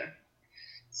bacteria.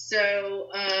 So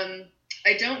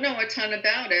I don't know a ton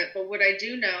about it, but what I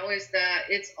do know is that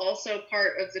it's also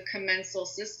part of the commensal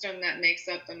system that makes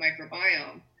up the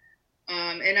microbiome.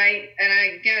 And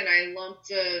I lumped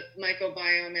the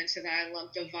microbiome into that. I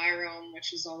lumped the virome,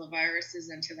 which is all the viruses,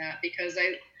 into that, because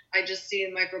I just see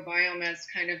the microbiome as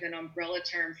kind of an umbrella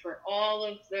term for all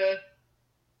of the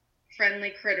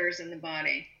friendly critters in the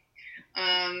body,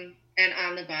 and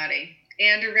on the body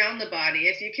and around the body.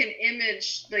 If you can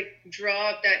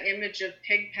draw up that image of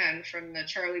Pigpen from the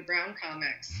Charlie Brown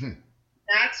comics,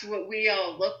 that's what we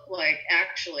all look like,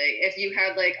 actually. If you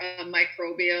had like a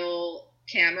microbial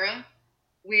camera,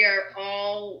 we are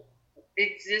all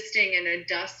existing in a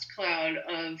dust cloud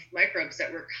of microbes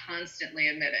that we're constantly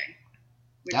emitting.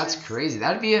 That's crazy.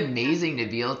 That'd be amazing to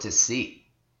be able to see,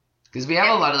 because we have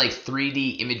a lot of like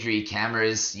 3D imagery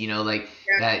cameras,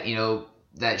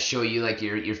 that show you like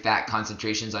your fat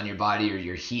concentrations on your body, or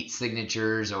your heat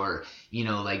signatures, or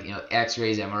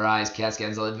X-rays, MRIs, CAT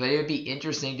scans, all that. But it would be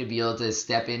interesting to be able to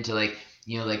step into like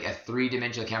a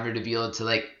 3-dimensional camera to be able to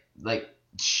like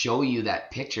show you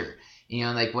that picture,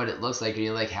 like what it looks like,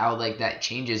 or like how like that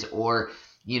changes, or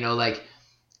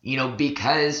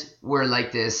because we're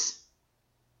like this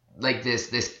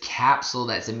capsule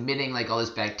that's emitting like all this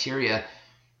bacteria.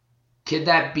 Could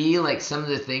that be like some of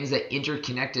the things that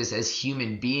interconnect us as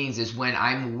human beings, is when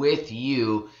I'm with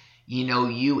you,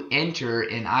 you enter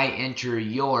and I enter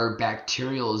your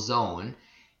bacterial zone.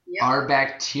 Yep. Our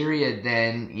bacteria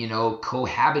then,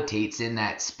 cohabitates in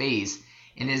that space.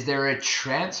 And is there a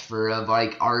transfer of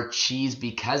like our cheese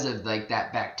because of like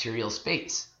that bacterial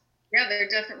space? Yeah, there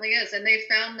definitely is. And they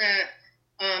found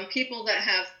that people that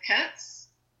have pets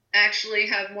actually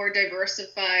have more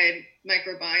diversified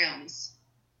microbiomes.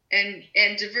 And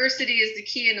diversity is the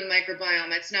key in the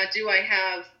microbiome. It's not, do I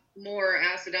have more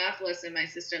acidophilus in my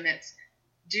system? It's,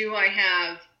 do I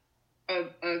have a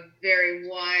very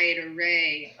wide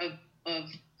array of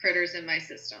critters in my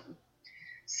system?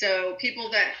 So people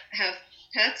that have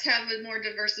pets have a more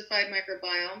diversified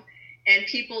microbiome, and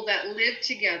people that live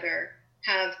together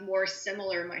have more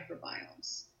similar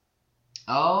microbiomes.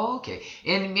 Oh, okay.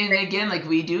 And again, like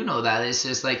we do know that it's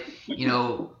just like,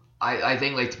 I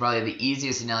think like probably the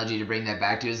easiest analogy to bring that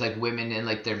back to is like women and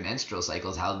like their menstrual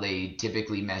cycles, how they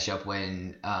typically mesh up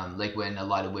when like when a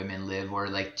lot of women live, or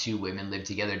like two women live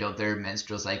together, don't their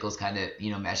menstrual cycles kind of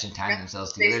mesh and time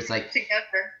themselves together? It's like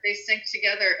they sync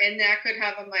together, and that could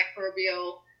have a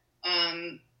microbial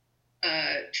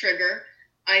trigger.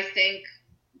 I think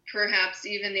perhaps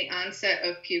even the onset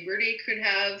of puberty could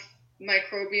have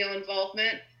microbial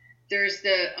involvement. There's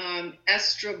the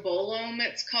estrobolome,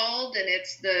 it's called, and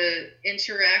it's the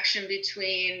interaction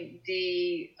between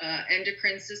the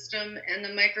endocrine system and the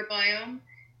microbiome,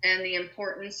 and the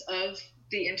importance of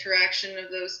the interaction of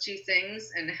those two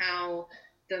things, and how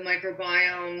the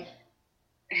microbiome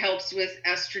helps with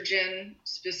estrogen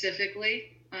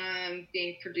specifically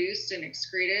being produced and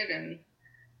excreted, and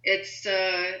it's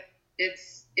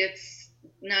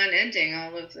non-ending,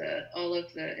 all of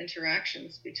the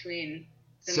interactions between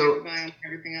the microbiome and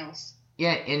everything else.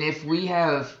 Yeah, and if we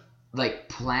have like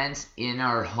plants in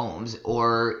our homes,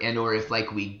 or if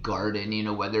like we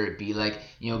garden, whether it be like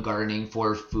gardening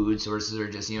for food sources, or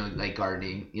just like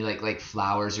gardening, like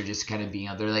flowers, or just kind of being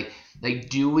out there, like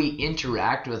do we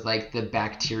interact with like the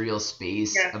bacterial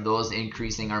space of those,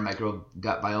 increasing our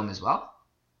microbiome as well?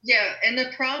 Yeah, and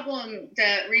the problem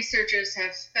that researchers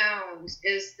have found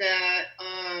is that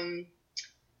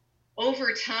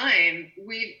over time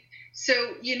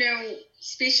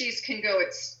species can go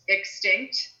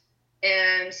extinct,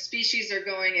 and species are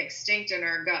going extinct in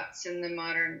our guts in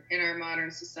our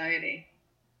modern society.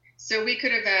 So we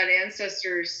could have had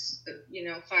ancestors,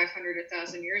 500,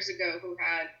 1,000 years ago, who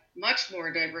had much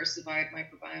more diversified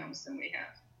microbiomes than we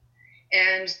have.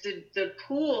 And the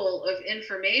pool of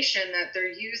information that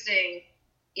they're using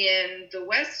in the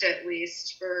West, at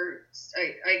least, or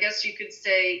I guess you could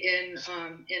say in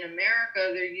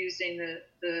America, they're using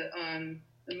the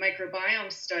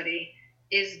microbiome study,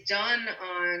 is done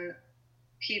on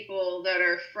people that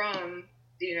are from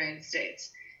the United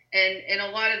States. And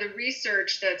a lot of the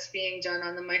research that's being done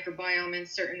on the microbiome in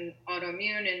certain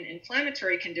autoimmune and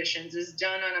inflammatory conditions is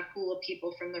done on a pool of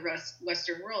people from the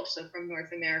Western world, so from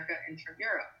North America and from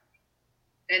Europe.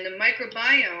 And the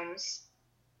microbiomes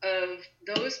of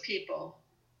those people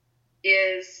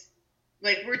is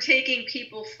like, we're taking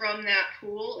people from that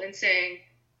pool and saying,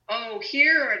 oh,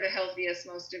 here are the healthiest,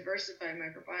 most diversified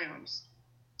microbiomes.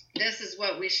 This is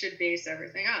what we should base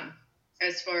everything on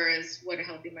as far as what a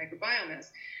healthy microbiome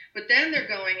is. But then they're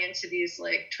going into these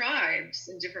like tribes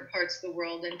in different parts of the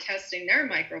world and testing their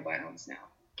microbiomes now.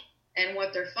 And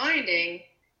what they're finding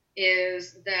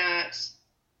is that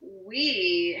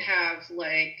we have,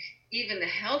 like, even the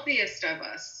healthiest of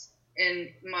us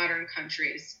in modern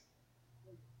countries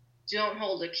don't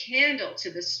hold a candle to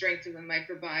the strength of the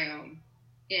microbiome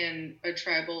in a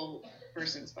tribal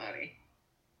person's body.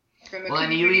 Well,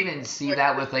 and you even see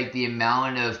that with like the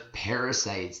amount of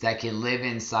parasites that can live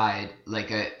inside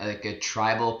like a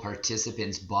tribal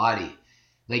participant's body.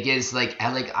 Like it's like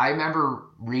I remember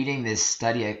reading this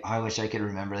study. I wish I could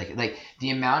remember like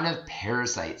the amount of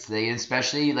parasites,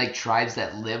 especially like tribes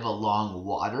that live along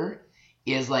water,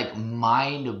 is like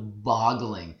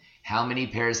mind-boggling. How many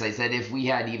parasites that if we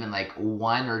had even like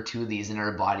one or two of these in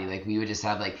our body, like we would just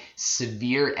have like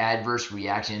severe adverse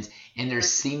reactions, and they're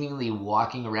seemingly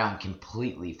walking around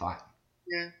completely fine.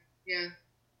 Yeah,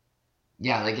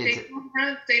 like they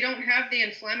don't have the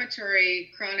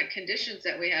inflammatory chronic conditions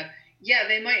that we have. Yeah,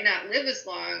 they might not live as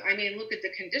long. I mean, look at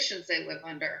the conditions they live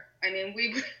under. I mean,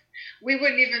 we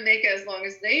wouldn't even make it as long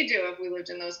as they do if we lived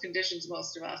in those conditions,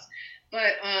 most of us.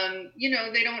 But,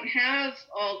 they don't have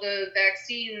all the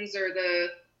vaccines or the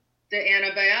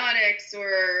antibiotics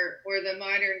or the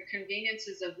modern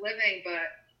conveniences of living,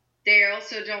 but they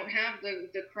also don't have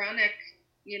the chronic,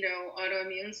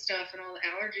 autoimmune stuff and all the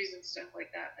allergies and stuff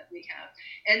like that we have.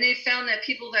 And they found that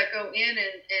people that go in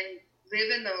and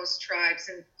live in those tribes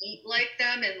and eat like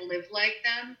them and live like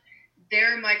them,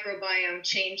 their microbiome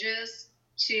changes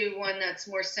to one that's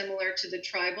more similar to the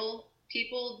tribal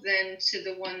people than to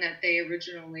the one that they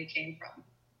originally came from.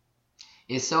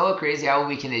 It's so crazy how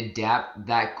we can adapt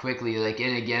that quickly. Like,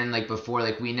 and again, like before,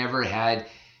 like we never had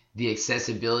the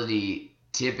accessibility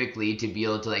typically to be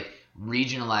able to like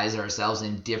regionalize ourselves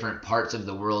in different parts of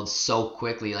the world so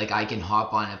quickly. Like I can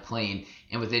hop on a plane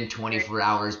and within 24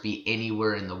 hours be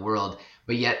anywhere in the world,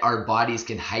 but yet our bodies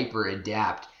can hyper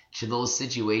adapt to those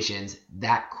situations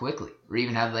that quickly, or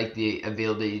even have like the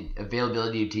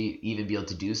availability to even be able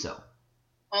to do so.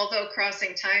 Although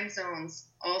crossing time zones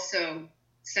also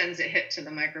sends a hit to the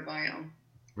microbiome.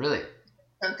 Really?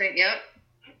 Something, yep.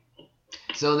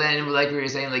 So then, like we were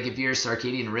saying, like if your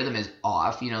circadian rhythm is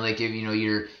off, like if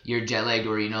you're jet lagged,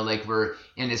 or like we're,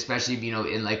 and especially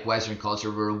in like Western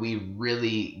culture where we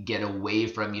really get away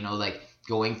from like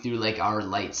going through like our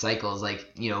light cycles,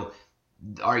 like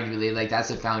arguably like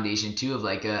that's a foundation too of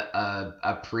like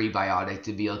a prebiotic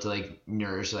to be able to like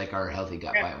nourish like our healthy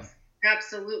gut biome.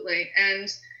 Absolutely. And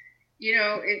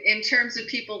in terms of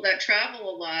people that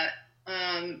travel a lot,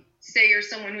 say you're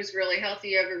someone who's really healthy,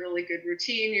 you have a really good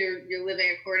routine, you're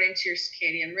living according to your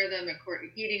circadian rhythm,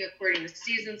 eating according to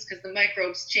seasons, because the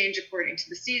microbes change according to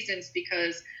the seasons,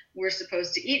 because we're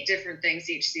supposed to eat different things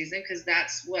each season, because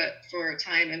that's what for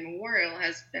time immemorial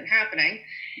has been happening.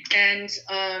 And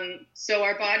so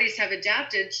our bodies have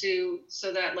adapted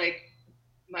so that like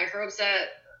microbes that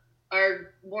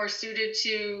are more suited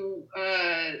to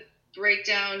break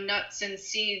down nuts and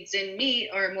seeds and meat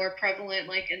are more prevalent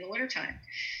like in the wintertime.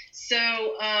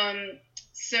 So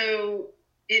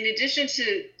in addition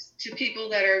to people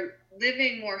that are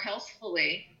living more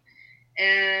healthfully,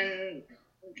 and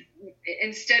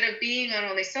instead of being on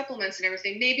all these supplements and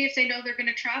everything, maybe if they know they're going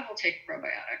to travel, take a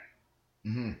probiotic.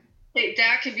 Mm-hmm.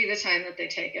 That could be the time that they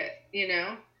take it,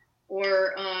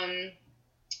 or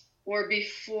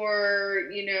before,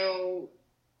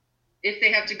 if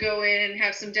they have to go in and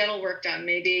have some dental work done,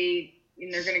 maybe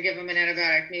they're going to give them an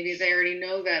antibiotic. Maybe they already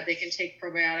know that they can take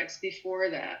probiotics before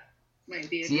that. Might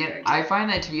be a good idea. I find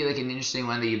that to be like an interesting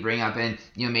one that you bring up, and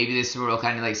maybe this will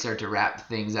kind of like start to wrap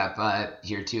things up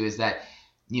here too, is that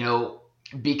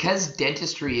because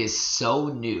dentistry is so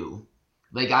new,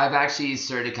 like I've actually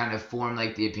started to kind of form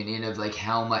like the opinion of like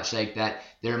how much like that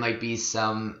there might be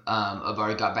some of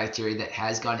our gut bacteria that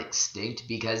has gone extinct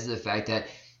because of the fact that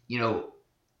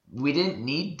we didn't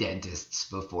need dentists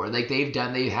before. Like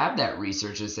they have that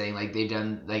research is saying like they've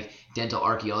done, like dental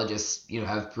archaeologists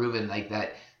have proven like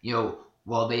that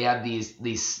well, they have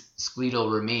these skeletal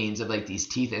remains of like these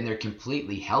teeth and they're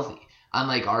completely healthy,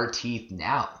 unlike our teeth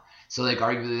now. So like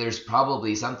arguably there's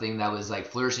probably something that was like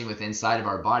flourishing within inside of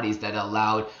our bodies that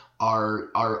allowed our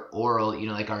oral,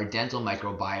 like our dental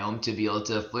microbiome to be able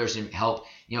to flourish and help,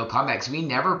 combat. Because we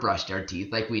never brushed our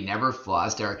teeth, like we never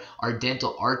flossed. Our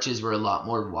dental arches were a lot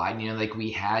more wide, like we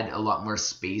had a lot more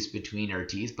space between our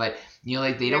teeth. But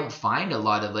like they don't find a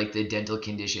lot of like the dental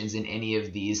conditions in any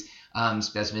of these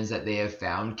specimens that they have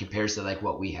found compared to like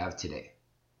what we have today.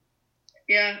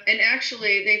 Yeah, and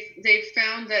actually they've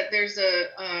found that there's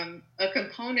a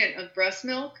component of breast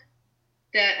milk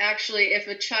that actually, if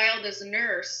a child is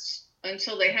nursed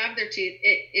until they have their teeth,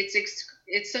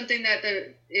 it's something that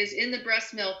is in the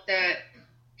breast milk that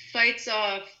fights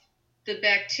off the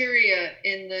bacteria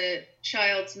in the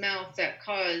child's mouth that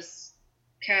cause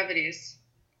cavities.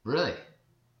 Really?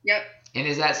 Yep. And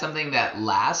is that something that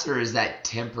lasts, or is that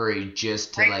temporary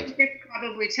just to I think it's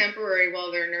probably temporary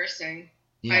while they're nursing.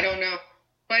 Yeah. I don't know.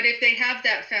 But if they have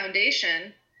that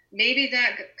foundation, maybe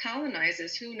that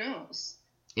colonizes, who knows?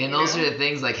 And those are the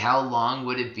things, like how long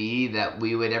would it be that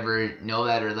we would ever know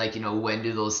that, or like, when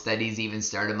do those studies even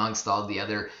start amongst all the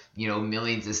other,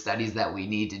 millions of studies that we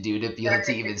need to do to be able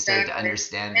to even start to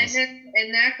understand this.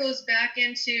 And that goes back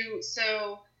into,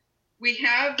 so we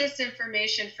have this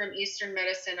information from Eastern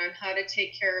medicine on how to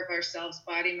take care of ourselves,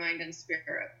 body, mind, and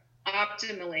spirit,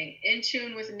 optimally, in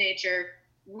tune with nature,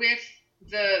 with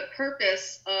the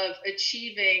purpose of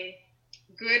achieving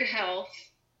good health,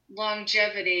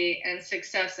 longevity, and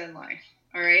success in life.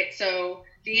 All right. So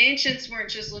the ancients weren't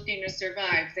just looking to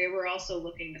survive, they were also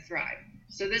looking to thrive.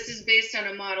 So this is based on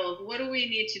a model of what do we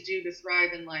need to do to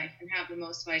thrive in life and have the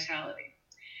most vitality,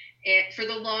 and for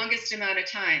the longest amount of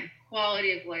time,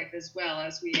 quality of life as well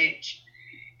as we age.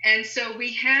 And so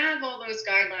we have all those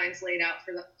guidelines laid out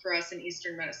for us in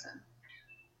Eastern medicine.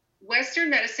 Western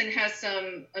medicine has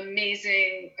some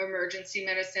amazing emergency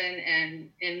medicine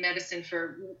and medicine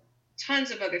for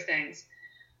tons of other things.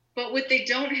 But what they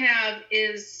don't have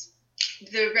is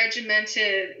the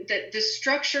regimented, the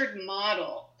structured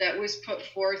model that was put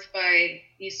forth by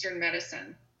Eastern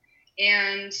medicine.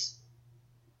 And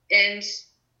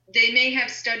they may have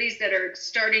studies that are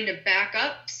starting to back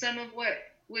up some of what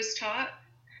was taught.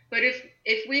 But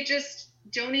if we just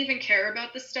don't even care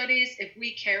about the studies, if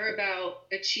we care about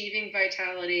achieving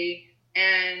vitality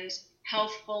and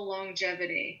healthful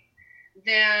longevity,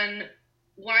 then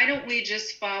why don't we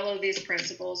just follow these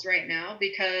principles right now?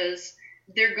 Because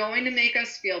they're going to make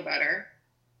us feel better,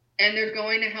 and they're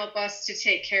going to help us to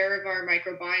take care of our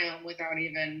microbiome without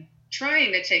even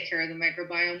trying to take care of the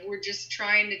microbiome. We're just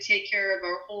trying to take care of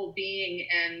our whole being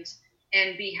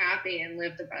and be happy and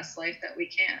live the best life that we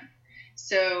can.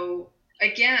 So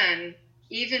again,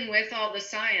 even with all the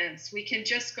science, we can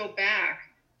just go back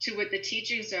to what the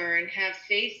teachings are and have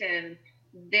faith in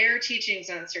their teachings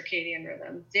on circadian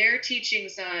rhythm, their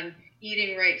teachings on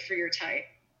eating right for your type,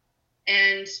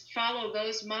 and follow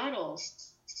those models.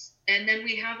 And then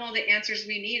we have all the answers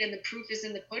we need, and the proof is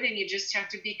in the pudding. You just have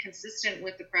to be consistent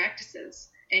with the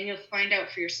practices, and you'll find out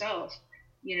for yourself,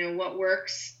 what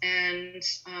works and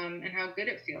how good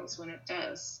it feels when it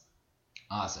does.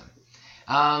 Awesome.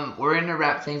 We're going to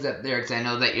wrap things up there because I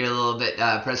know that you're a little bit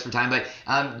pressed for time, but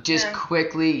just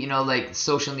quickly, like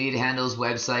social media handles,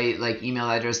 website, like email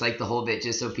address, like the whole bit,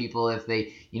 just so people, if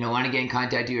they, want to get in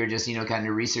contact with you or just, kind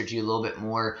of research you a little bit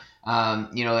more,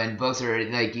 and books are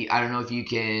like, I don't know if you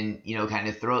can, kind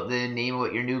of throw out the name of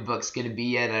what your new book's going to be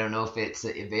yet. I don't know if it's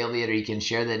available yet or you can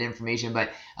share that information,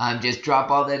 but just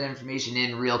drop all that information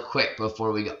in real quick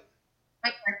before we go.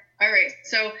 Okay. All right.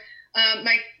 So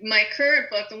my current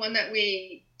book, the one that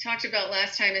we talked about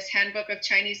last time, is Handbook of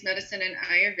Chinese Medicine and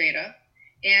Ayurveda,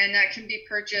 and that can be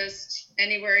purchased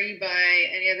anywhere you buy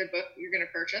any other book you're going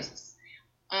to purchase.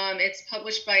 It's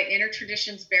published by Inner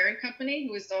Traditions Baron Company,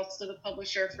 who is also the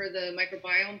publisher for the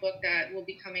microbiome book that will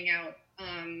be coming out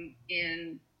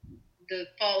in the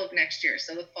fall of next year,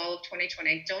 so the fall of 2020.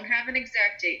 I don't have an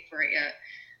exact date for it yet.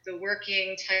 The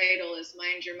working title is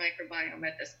Mind Your Microbiome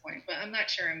at this point, but I'm not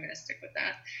sure I'm going to stick with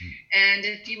that. And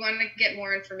if you want to get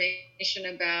more information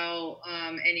about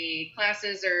any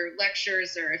classes or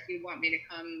lectures, or if you want me to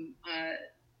come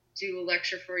do a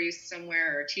lecture for you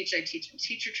somewhere or I teach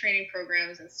teacher training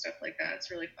programs and stuff like that. It's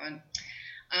really fun.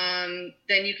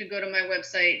 Then you can go to my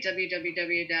website,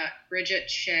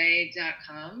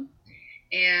 www.bridgetshea.com.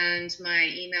 And my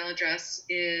email address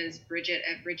is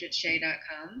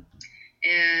bridget@bridgetshay.com.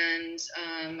 And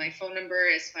my phone number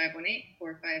is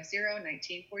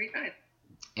 518-450-1945.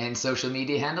 And social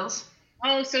media handles?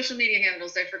 Oh, social media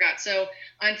handles, I forgot. So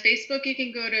on Facebook, you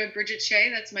can go to Bridget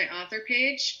Shea. That's my author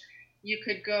page. You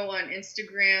could go on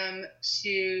Instagram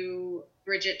to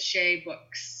Bridget Shea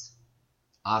Books.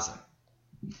 Awesome.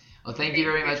 Well, thank you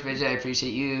very much, Bridget. I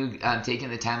appreciate you taking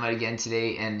the time out again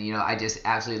today. And, I just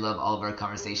absolutely love all of our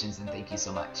conversations, and thank you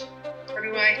so much. So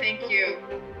do I. Thank you.